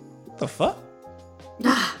 "What the fuck?"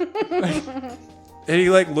 And he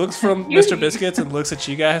like looks from Mr. Biscuits and looks at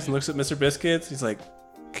you guys and looks at Mr. Biscuits. He's like,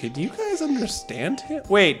 "Can you guys understand him?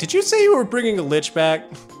 Wait, did you say you were bringing a Lich back?"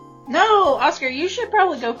 No, Oscar, you should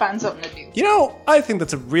probably go find something to do. You know, I think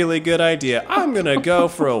that's a really good idea. I'm gonna go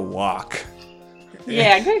for a walk.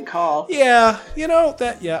 Yeah, good call. Yeah,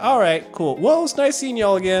 yeah, all right, cool. Well, it's nice seeing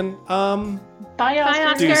y'all again. Bye,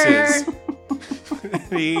 Oscar. Deuces.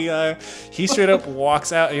 He straight up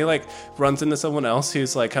walks out and he like runs into someone else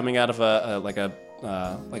who's like coming out of a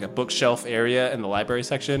bookshelf area in the library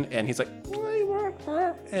section, and he's like,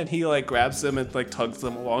 and he like grabs them and like tugs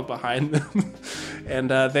them along behind them, and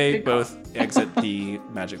they Good call. both exit the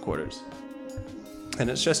magic quarters, and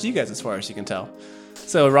it's just you guys as far as you can tell.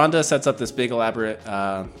 So Rhonda sets up this big elaborate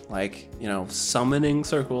summoning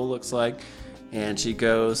circle, looks like, and she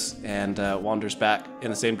goes and wanders back in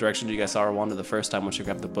the same direction you guys saw her wander the first time when she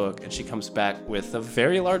grabbed the book, and she comes back with a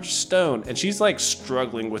very large stone, and she's like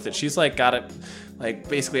struggling with it. She's like got it like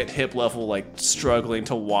basically at hip level, like struggling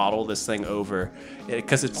to waddle this thing over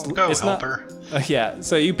because it's Help not her. Yeah,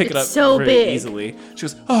 so you pick it It's up so very big. easily. She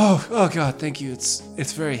goes, oh god, thank you.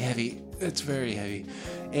 It's very heavy. It's very heavy.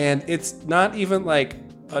 And it's not even like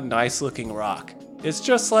a nice looking rock. It's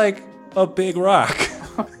just like a big rock.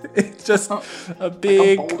 It's just a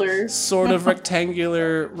big boulder. sort of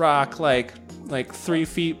rectangular rock, like 3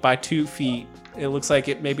 feet by 2 feet. It looks like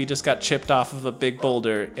it maybe just got chipped off of a big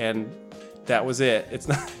boulder, and that was it. It's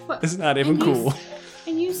not even And you cool.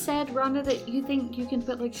 And you said, Rhonda, that you think you can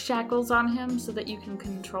put like shackles on him so that you can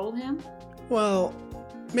control him? Well,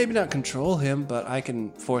 maybe not control him, but I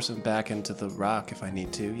can force him back into the rock if I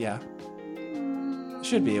need to, yeah.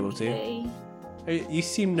 Should be able to. Okay. You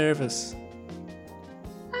seem nervous.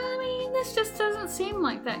 I mean, this just doesn't seem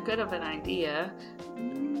like that good of an idea.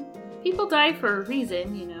 People die for a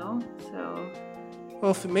reason, so... Well,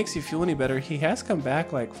 if it makes you feel any better, he has come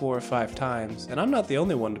back like 4 or 5 times, and I'm not the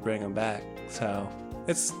only one to bring him back, so...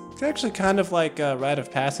 It's actually kind of like a rite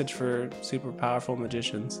of passage for super powerful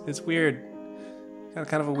magicians. It's weird.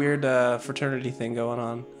 Kind of a weird fraternity thing going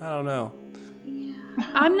on. I don't know.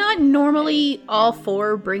 I'm not normally all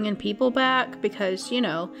for bringing people back because,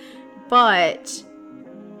 but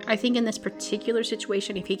I think in this particular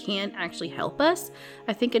situation, if he can't actually help us,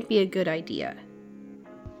 I think it'd be a good idea.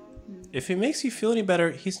 If it makes you feel any better,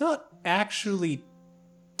 he's not actually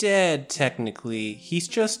dead, technically. He's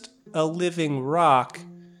just a living rock,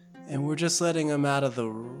 and we're just letting him out of the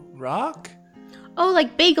rock? Oh,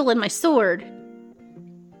 like Bagel and my sword.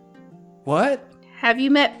 What? Have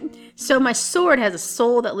you met? So my sword has a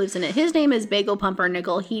soul that lives in it. His name is Bagel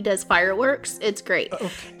Pumpernickel. He does fireworks. It's great.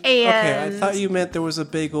 Okay, I thought you meant there was a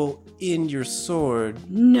bagel in your sword.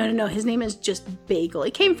 No. His name is just Bagel.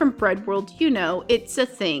 It came from Bread World. It's a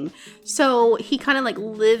thing. So he kind of like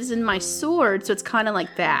lives in my sword. So it's kind of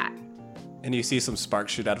like that. And you see some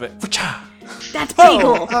sparks shoot out of it. Wha-cha! That's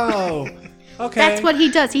Bagel. Oh, Okay. That's what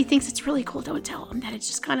he does. He thinks it's really cool. Don't tell him that it's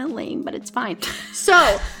just kind of lame, but it's fine.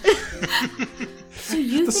 So,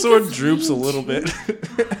 you The think sword it's droops a lame little bit.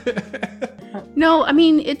 no, I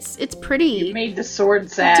mean, it's pretty. You made the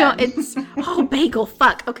sword sad. Bagel,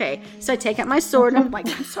 fuck. Okay, so I take out my sword and I'm like,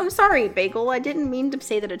 I'm so sorry, Bagel. I didn't mean to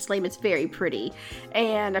say that it's lame. It's very pretty.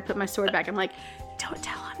 And I put my sword back. I'm like, don't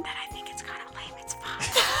tell him that I think it's kind of lame. It's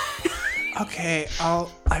fine. Okay,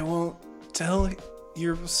 I won't tell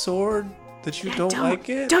your sword that you don't like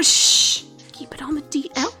it. Don't shh. Keep it on the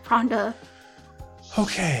DL, Rhonda.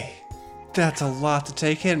 Okay. That's a lot to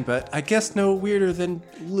take in, but I guess no weirder than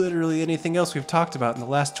literally anything else we've talked about in the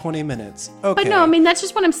last 20 minutes. Okay. But no, I mean, that's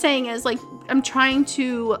just what I'm saying is, like, I'm trying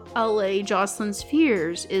to allay Jocelyn's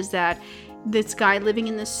fears, is that this guy living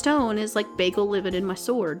in this stone is like Bagel living in my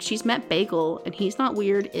sword. She's met Bagel, and he's not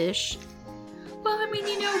weird-ish. Well, I mean,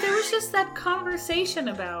 there was just that conversation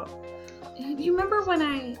about... You remember when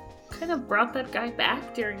I kind of brought that guy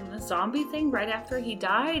back during the zombie thing right after he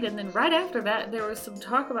died? And then right after that, there was some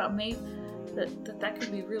talk about maybe that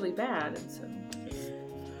could be really bad. And so...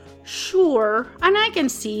 Sure, and I can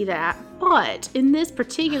see that, but in this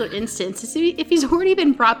particular instance, if he's already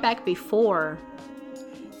been brought back before,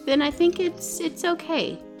 then I think it's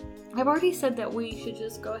okay. I've already said that we should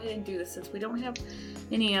just go ahead and do this since we don't have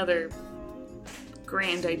any other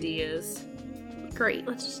grand ideas. Great,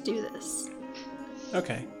 let's just do this.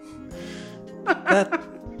 Okay.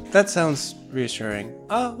 That sounds reassuring.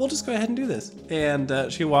 We'll just go ahead and do this.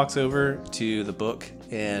 And she walks over to the book,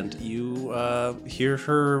 and you hear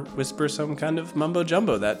her whisper some kind of mumbo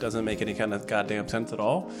jumbo that doesn't make any kind of goddamn sense at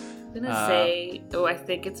all. I'm gonna say, I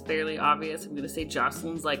think it's fairly obvious. I'm gonna say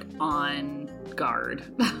Jocelyn's like on guard.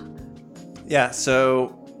 Yeah,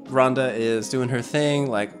 so Rhonda is doing her thing,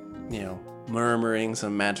 like, murmuring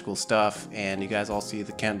some magical stuff, and you guys all see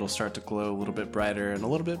the candles start to glow a little bit brighter and a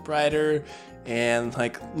little bit brighter, and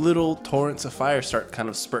like little torrents of fire start kind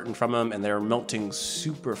of spurting from them, and they're melting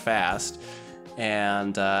super fast.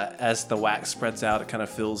 And as the wax spreads out, it kind of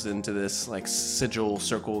fills into this like sigil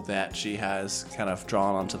circle that she has kind of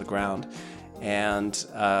drawn onto the ground. And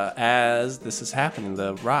as this is happening,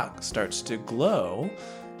 the rock starts to glow.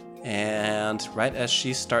 And right as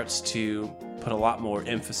she starts to put a lot more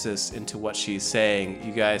emphasis into what she's saying,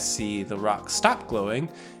 you guys see the rock stop glowing,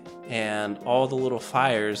 and all the little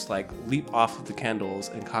fires like leap off of the candles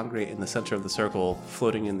and congregate in the center of the circle,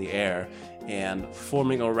 floating in the air. And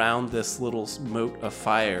forming around this little moat of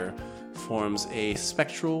fire forms a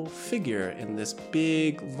spectral figure in this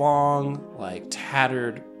big, long, like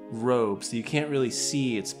tattered robe. So you can't really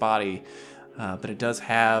see its body, but it does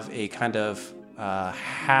have a kind of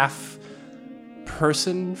half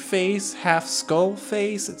person face, half skull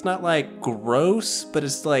face. It's not like gross, but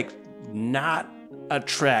it's like not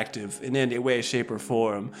attractive in any way, shape, or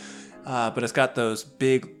form. But it's got those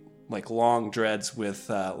big, like long dreads with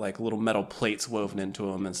like little metal plates woven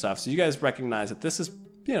into them and stuff. So you guys recognize that this is,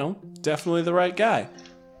 definitely the right guy.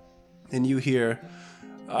 And you hear,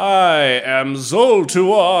 "I am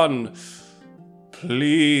Zoltuan.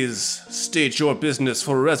 Please state your business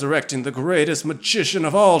for resurrecting the greatest magician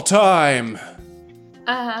of all time."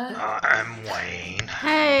 I'm Wayne.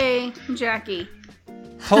 Hey, Jackie.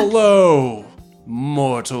 "Hello,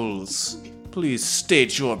 mortals. Please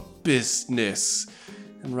state your business."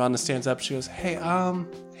 And Rhonda stands up. She goes,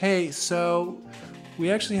 Hey, so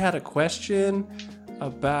we actually had a question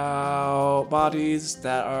about bodies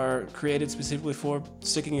that are created specifically for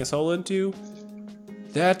sticking a soul into.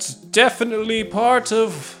 That's definitely part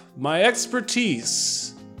of my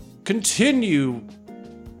expertise. Continue,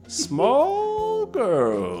 small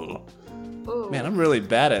girl." Ooh. Man, I'm really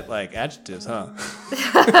bad at like adjectives, huh?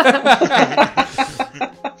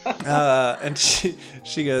 And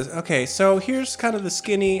she goes, "Okay, so here's kind of the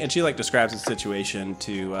skinny," and she like describes the situation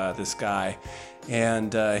to this guy,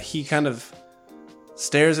 and he kind of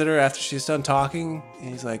stares at her after she's done talking, and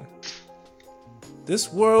he's like,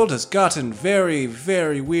 "This world has gotten very,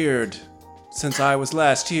 very weird since I was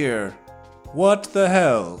last here. What the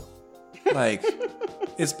hell? Like,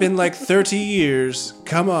 it's been like 30 years.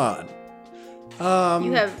 Come on."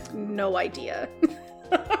 You have no idea.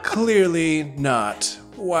 Clearly not.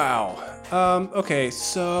 Wow. Okay,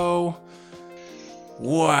 so...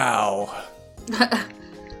 Wow.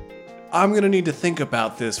 I'm gonna need to think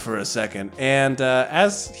about this for a second. And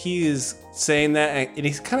as he is saying that, and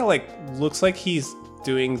he's kind of like, looks like he's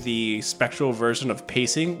doing the spectral version of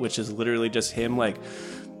pacing, which is literally just him like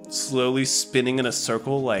slowly spinning in a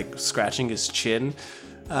circle, like scratching his chin.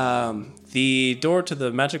 The door to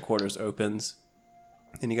the magic quarters opens,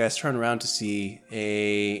 and you guys turn around to see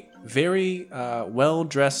a very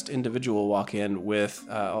well-dressed individual walk in with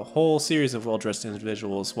a whole series of well-dressed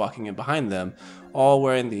individuals walking in behind them, all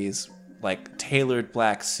wearing these like tailored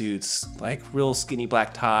black suits, like real skinny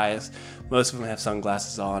black ties. Most of them have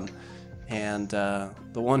sunglasses on. And the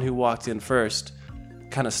one who walked in first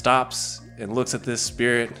kind of stops and looks at this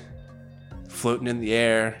spirit floating in the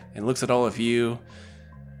air and looks at all of you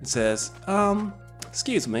and says,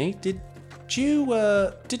 excuse me, did you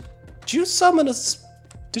just summon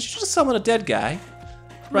a dead guy?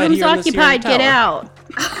 Room's here in this here occupied, get tower?"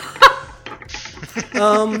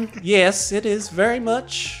 out. Yes, it is very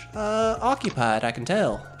much occupied, I can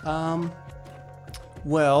tell.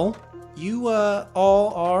 Well, you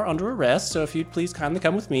all are under arrest, so if you'd please kindly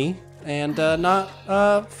come with me and not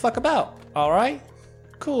fuck about, all right?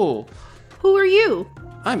 Cool. Who are you?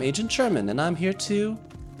 I'm Agent Sherman, and I'm here to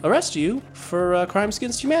arrest you for crimes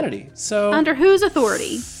against humanity. So, Under whose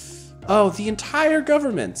authority? the entire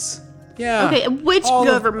government's. Yeah. Okay, which all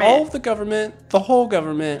government? All of the government, the whole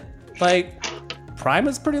government. Like, Prime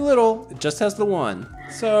is pretty little. It just has the one.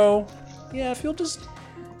 So, yeah, if you'll just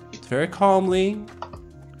very calmly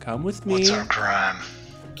come with me. What's our crime?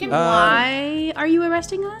 Why are you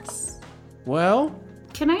arresting us? Well,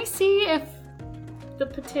 Can I see if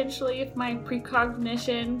if my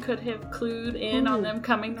precognition could have clued in on them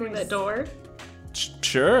coming through that door?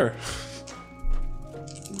 sure.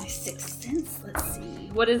 My sixth sense. Let's see.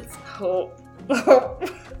 What is? Oh.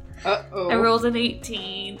 Uh-oh. I rolled an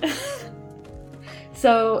 18.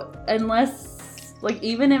 So unless, like,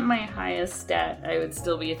 even at my highest stat, I would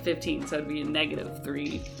still be a 15. So I'd be a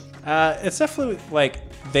 -3. It's definitely like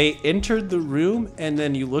they entered the room and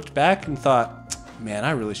then you looked back and thought, man,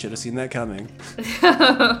 I really should have seen that coming.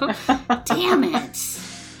 Damn it.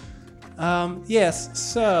 Yes,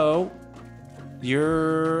 so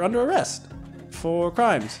you're under arrest for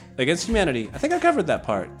crimes against humanity. I think I covered that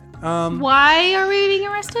part. Why are we being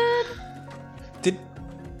arrested? Did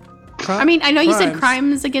I mean, I know you said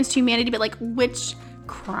crimes against humanity, but like which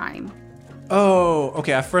crime? Oh,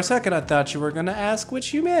 okay. For a second, I thought you were gonna ask which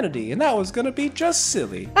humanity, and that was gonna be just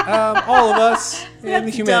silly. All of us in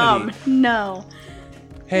the humanity. Dumb. No.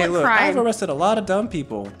 Hey, What look, crime? I've arrested a lot of dumb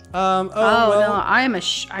people. Oh, Well, no,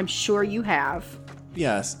 I'm sure you have.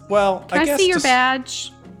 yes. Well, Can I guess see your just-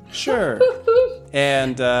 badge? Sure.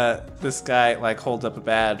 And this guy like holds up a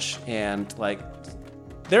badge and like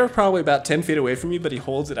they're probably about 10 feet away from you, but he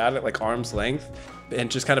holds it out at like arm's length and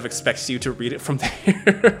just kind of expects you to read it from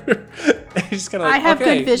there. And he's kind of like, I have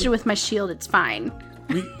okay, good vision with my shield. It's fine.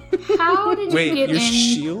 How did you Wait, get your in?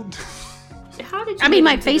 shield? How did you I mean, get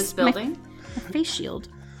my into face- this building? My face shield.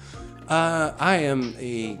 I am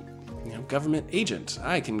a government agent.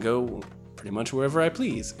 I can go pretty much wherever I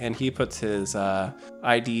please. And he puts his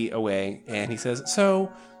ID away and he says,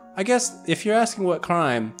 so I guess if you're asking what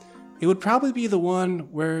crime, it would probably be the one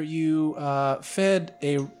where you fed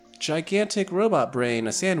a gigantic robot brain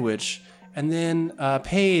a sandwich and then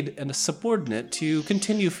paid a subordinate to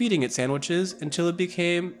continue feeding it sandwiches until it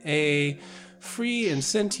became a free and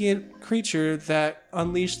sentient creature that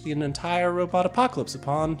unleashed an entire robot apocalypse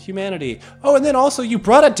upon humanity. Oh, and then also you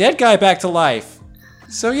brought a dead guy back to life.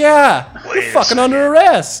 So yeah, Wait you're a fucking second. under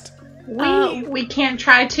arrest. We can't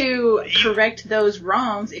try to correct those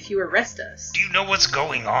wrongs if you arrest us. Do you know what's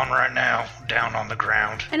going on right now down on the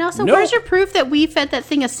ground? And also, No. where's your proof that we fed that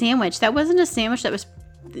thing a sandwich? That wasn't a sandwich. That was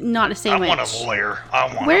not a sandwich. I want a lawyer.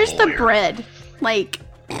 Where's a the lawyer. bread? Like,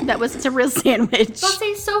 that wasn't a real sandwich.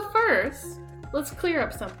 Okay, so first, let's clear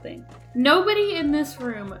up something. Nobody in this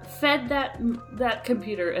room fed that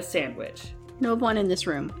computer a sandwich. No one in this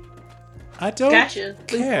room. I don't Gotcha.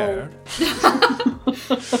 care.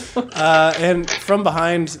 And from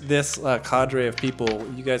behind this cadre of people,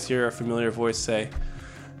 you guys hear a familiar voice say,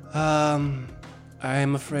 I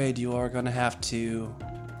am afraid you are going to have to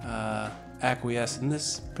acquiesce in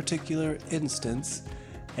this particular instance.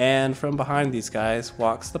 And from behind these guys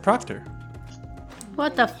walks the proctor.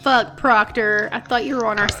 What the fuck, Proctor? I thought you were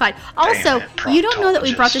on our side. Also, it, you don't know that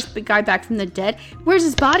we brought this proctologist. big guy back from the dead. Where's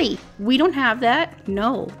his body? We don't have that.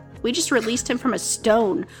 No. We just released him from a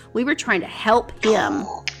stone. We were trying to help him.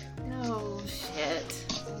 Oh, shit.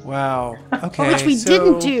 Wow. Okay. Which we so-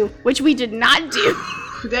 didn't do. Which we did not do.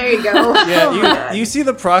 There you go. Yeah, you see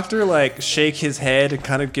the proctor like shake his head and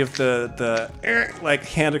kind of give the like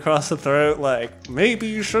hand across the throat, like maybe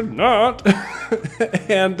you should not.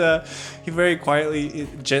 And he very quietly,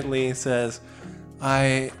 gently says,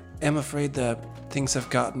 "I am afraid that things have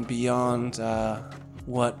gotten beyond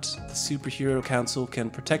what the Superhero Council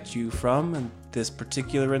can protect you from. In this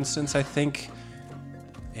particular instance, I think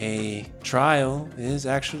a trial is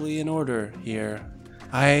actually in order here."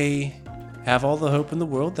 I have all the hope in the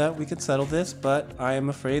world that we could settle this, but I am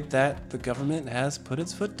afraid that the government has put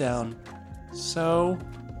its foot down. So,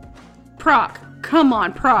 Proc, come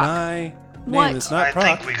on, Proc. my What? name is not I Proc.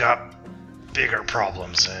 think we got bigger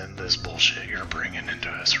problems than this bullshit you're bringing into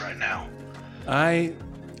us right now. I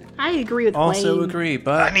I agree with also Wayne. agree, I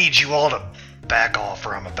but need you all to back off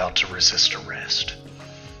or I'm about to resist arrest.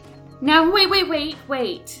 Now,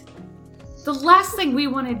 wait. The last thing we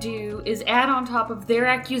want to do is add on top of their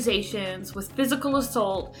accusations with physical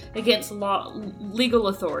assault against legal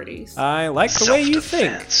authorities. I like the way you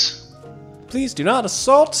think. Self-defense. Please do not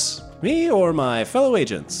assault me or my fellow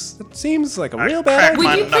agents. It seems like a real bad crack idea. Would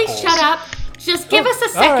my you please knuckles. shut up? Just give us a all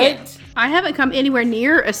second. right. I haven't come anywhere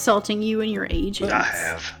near assaulting you and your agents. I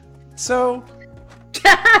have. So, look,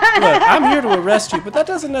 I'm here to arrest you, but that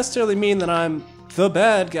doesn't necessarily mean that I'm the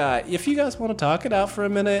bad guy. If you guys want to talk it out for a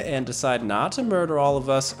minute and decide not to murder all of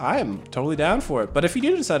us, I'm totally down for it. But if you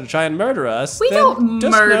do decide to try and murder us, We then don't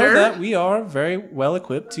just know murder. that we are very well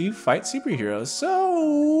equipped to fight superheroes.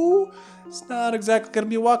 So, it's not exactly going to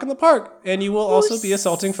be a walk in the park. And you will also be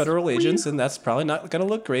assaulting federal agents, and that's probably not going to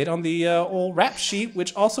look great on the old rap sheet,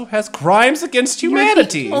 which also has crimes against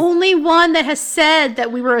humanity. You're the only one that has said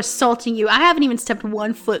that we were assaulting you. I haven't even stepped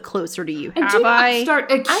 1 foot closer to you. And Have do not I? start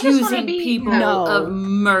wanna accusing be- people No. of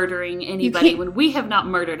murdering anybody can't- when we have not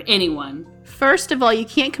murdered anyone. First of all, you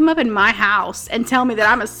can't come up in my house and tell me that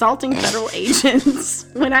I'm assaulting federal agents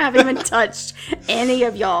when I haven't even touched any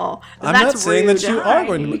of y'all. I'm That's not saying rude. that you are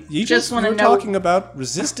going to. You just wanna were know- talking about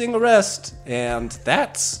resisting arrest, and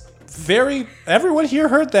that's very. Everyone here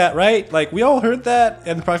heard that, right? Like we all heard that,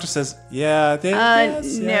 and the proctor says, "Yeah,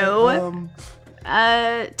 yes, no.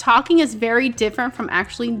 Talking is very different from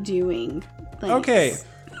actually doing things. Okay,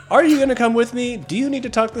 are you going to come with me? Do you need to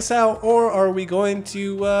talk this out, or are we going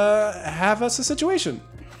to have us a situation?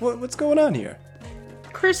 What's going on here?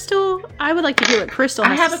 Crystal, I would like to hear what Crystal I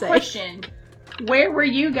has have to a say. question. Where were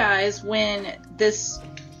you guys when this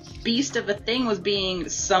beast of a thing was being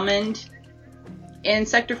summoned in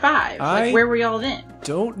Sector 5? I- Where were y'all then?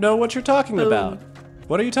 Don't know what you're talking Boom. about.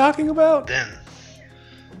 What are you talking about? Then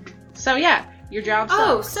So yeah, your job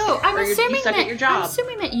Oh, sucks. so I'm Or you assuming suck that at your job. I'm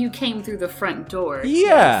assuming that you came through the front door.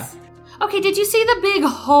 Yeah. Yes. Okay, did you see the big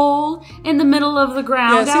hole in the middle of the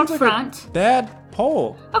ground it out seems like front? a bad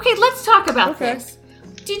poll. Okay, let's talk about Okay. this.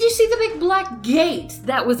 Did you see the big black gate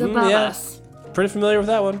that was above yeah. us? Pretty familiar with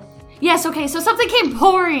that one. Yes, okay, so something came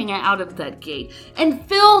pouring out of that gate and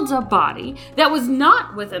filled a body that was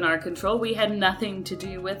not within our control. We had nothing to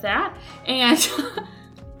do with that. And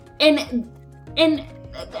and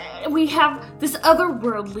we have this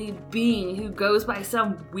otherworldly being who goes by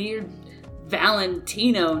some weird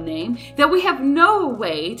Valentino name that we have no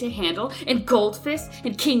way to handle, and Goldfist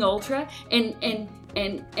and King Ultra and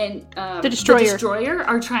The Destroyer. The Destroyer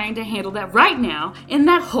are trying to handle that right now in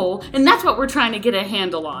that hole, and that's what we're trying to get a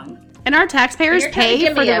handle on. And our taxpayers You're trying to pay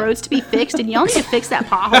give for me the a- roads to be fixed, and y'all need to fix that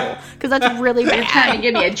pothole because that's really You're trying to bad.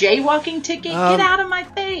 give me a jaywalking ticket? Get out of my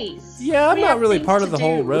face. Yeah, I'm We not have really things part to of the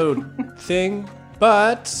whole do. road thing,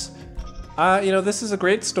 but this is a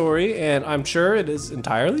great story, and I'm sure it is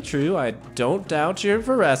entirely true. I don't doubt your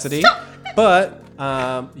veracity, but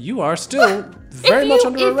you are still very much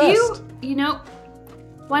under arrest.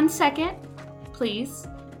 One second, please.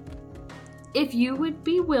 If you would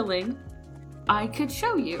be willing, I could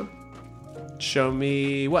show you Show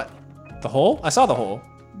me what? The hole? I saw the hole.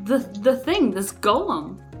 the thing, this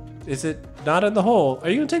golem. Is it not in the hole? Are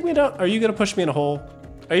you gonna take me down? Are you gonna push me in a hole?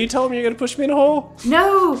 Are you telling me you're gonna push me in a hole?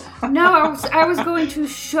 No, I was going to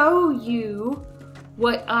show you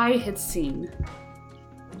what I had seen.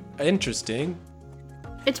 Interesting.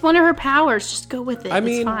 It's one of her powers. Just go with it. I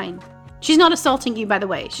mean- it's fine. She's not assaulting you, by the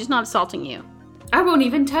way. She's not assaulting you. I won't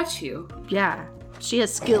even touch you. Yeah, she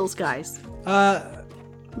has skills, guys.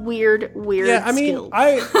 Weird Yeah, I mean,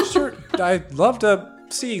 skills. I'd love to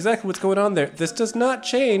see exactly what's going on there. This does not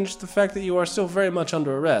change the fact that you are still very much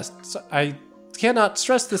under arrest. So I cannot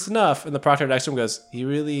stress this enough. And the proctor next to him goes, he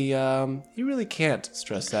really can't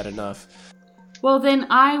stress that enough. Well, then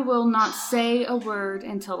I will not say a word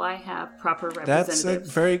until I have proper That's representatives.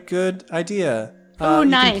 a very good idea. Oh, You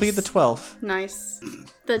nice. can plead the 12th. Nice.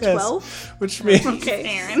 The Yes. 12? Which means Okay.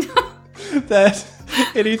 Aaron. that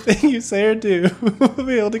anything you say or do will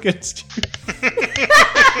be held against you.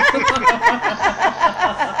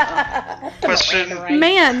 question: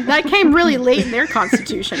 Man, that came really late in their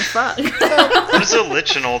constitution. Fuck. what is a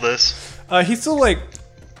lich in all this? He's still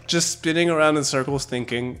just spinning around in circles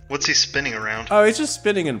thinking. What's he spinning around? Oh, he's just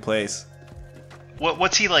spinning in place.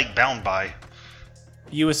 What's he bound by?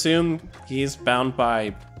 You assume he's bound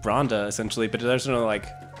by Rhonda, essentially, but there's no,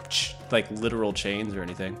 like literal chains or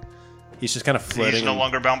anything. He's just kind of floating. He's no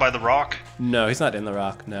longer bound by the rock. No, he's not in the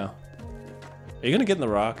rock. No. Are you gonna get in the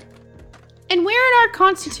rock? And where in our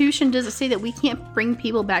constitution does it say that we can't bring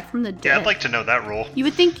people back from the dead? Yeah, I'd like to know that rule. You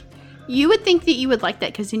would think that you would like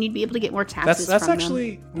that because then you'd be able to get more taxes. That's from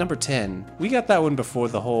actually number 10. We got that one before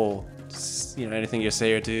the whole, anything you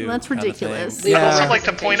say or do. Well, that's kind of ridiculous. thing. Yeah. I'd also like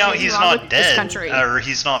to point out he's Wrong not with this dead, country. or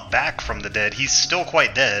he's not back from the dead. He's still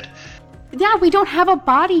quite dead. them. Yeah, we don't have a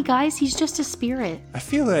body, guys. He's just a spirit. I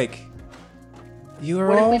feel like you are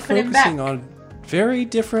What if all we put him focusing back? on very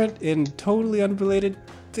different and totally unrelated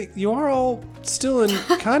things. You are all still in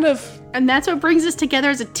kind of. And that's what brings us together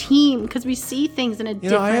as a team because we see things in a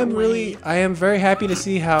different I am very happy to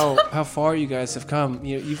see how far you guys have come.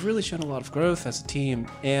 You've really shown a lot of growth as a team,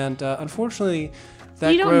 and unfortunately,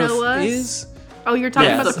 that You don't growth know us. is. Oh, you're talking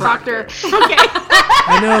Yes. about the proctor. Okay.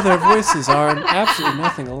 I know their voices are absolutely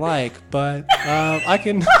nothing alike, but I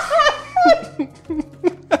can.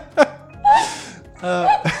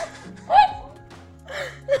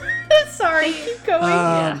 Sorry, keep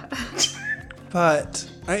going. But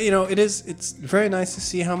it's very nice to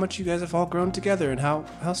see how much you guys have all grown together and how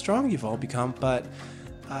strong you've all become. But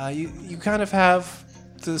you kind of have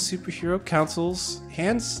the superhero council's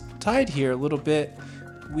hands tied here a little bit.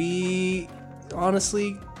 We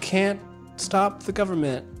honestly can't stop the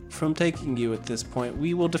government from taking you at this point.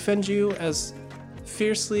 We will defend you as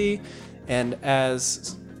fiercely and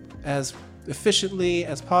as efficiently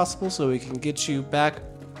as possible so we can get you back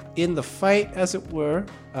in the fight, as it were.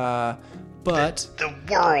 But The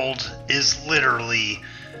world is literally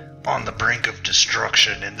on the brink of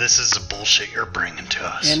destruction, and this is the bullshit you're bringing to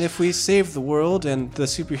us. and if we save the world and the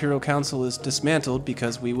superhero council is dismantled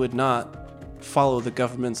because we would not follow the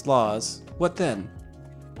government's laws, what then?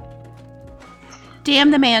 Damn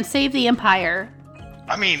the man, save the empire.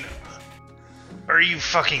 I mean, are you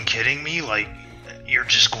fucking kidding me? Like, you're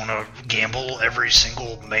just gonna gamble every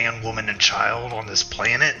single man, woman, and child on this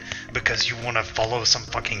planet because you want to follow some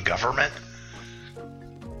fucking government?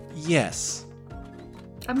 Yes.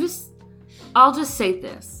 I'll just say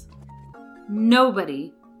this.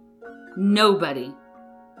 Nobody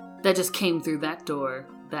that just came through that door,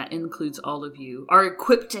 that includes all of you, are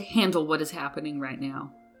equipped to handle what is happening right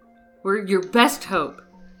now. We're your best hope,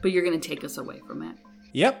 but you're going to take us away from it.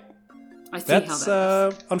 Yep. I see That's how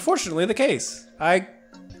that is. unfortunately the case. I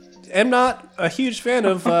am not a huge fan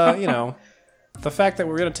of the fact that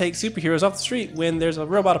we're going to take superheroes off the street when there's a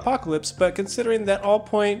robot apocalypse. But considering that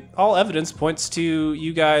all evidence points to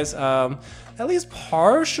you guys at least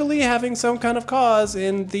partially having some kind of cause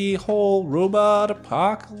in the whole robot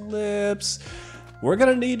apocalypse, we're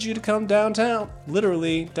going to need you to come downtown,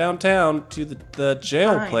 literally downtown, to the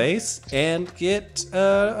jail Fine. place and get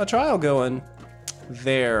a trial going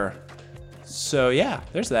there. So yeah,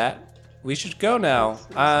 there's that. We should go now.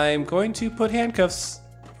 I'm going to put handcuffs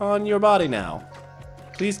on your body now.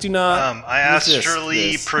 Please do not I resist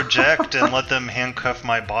astrally this. project and let them handcuff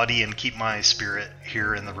my body and keep my spirit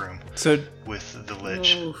here in the room So with the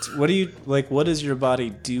lich. what do you like? What does your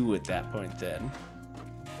body do at that point then?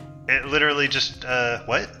 It literally just,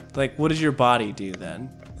 what? Like, what does your body do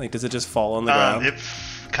then? Like, does it just fall on the ground? It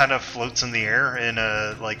kind of floats in the air in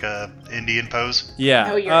a Indian pose. Yeah.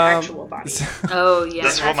 No, your actual body. Oh, yeah.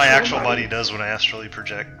 That's what my actual actual body. body does when I astrally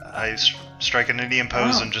project. I strike an Indian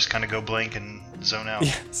pose Oh. and just kind of go blank and zone out.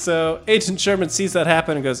 So Agent Sherman sees that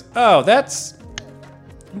happen and goes, "Oh, that's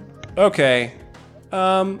okay.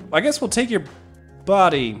 I guess we'll take your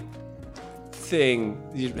body thing.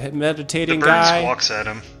 You The meditating bird guy. squawks at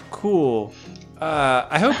him. Cool.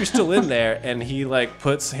 I hope you're still in there." And he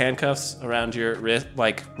puts handcuffs around your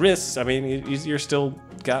wrists. I mean, you're still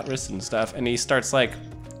got wrists and stuff. And he starts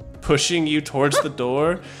pushing you towards the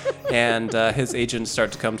door. And his agents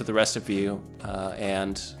start to come to the rest of you.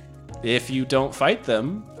 And if you don't fight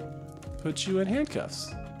them, put you in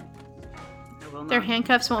handcuffs. Their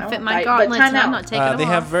handcuffs won't I fit won't my fight, but gauntlets, time and I'm out. not taking them They off.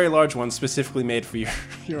 have very large ones specifically made for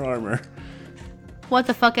your armor. What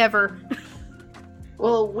the fuck ever.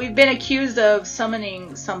 Well, we've been accused of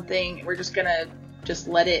summoning something. We're just gonna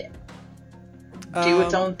let it do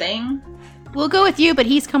its own thing. We'll go with you, but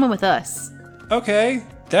he's coming with us. Okay,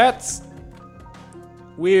 that's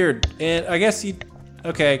weird. And I guess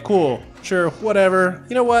okay, cool. Sure, whatever.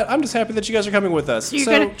 You know what? I'm just happy that you guys are coming with us. So you're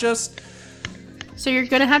gonna- just So you're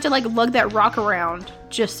gonna have to lug that rock around,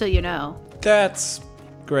 just so you know. that's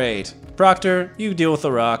great. Proctor, you deal with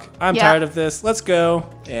the rock. I'm Yeah. tired of this. Let's go.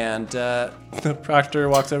 And Proctor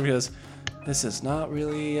walks over and goes, "This is not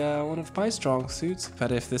really one of my strong suits,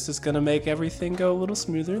 but if this is going to make everything go a little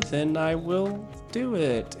smoother, then I will do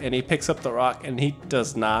it." And he picks up the rock, and he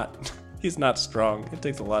does not He's not strong. It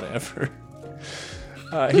takes a lot of effort.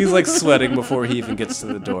 He's like sweating before he even gets to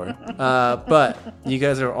the door. But you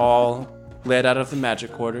guys are all led out of the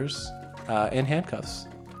magic quarters in handcuffs.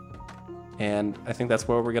 And I think that's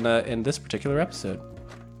where we're going to end this particular episode.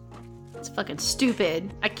 It's fucking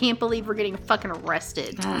stupid. I can't believe we're getting fucking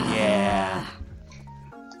arrested. Yeah.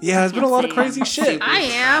 Yeah, there's been a lot of crazy shit. I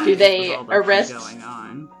am. Do they All that arrest? going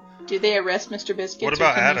on. Do they arrest Mr. Biscuits? What or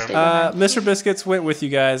about can they Adam? stay behind? Mr. Biscuits went with you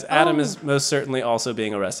guys. Adam is most certainly also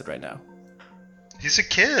being arrested right now. He's a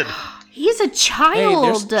kid. He's a Hey, child.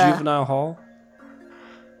 there's juvenile hall.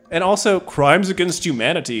 And also, crimes against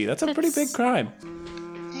humanity. That's a pretty big crime.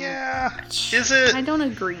 Yeah. Is it? I don't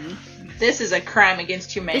agree. This is a crime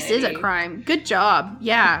against humanity. This is a crime. Good job.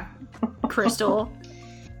 Yeah. Crystal.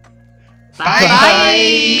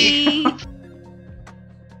 Bye. Bye.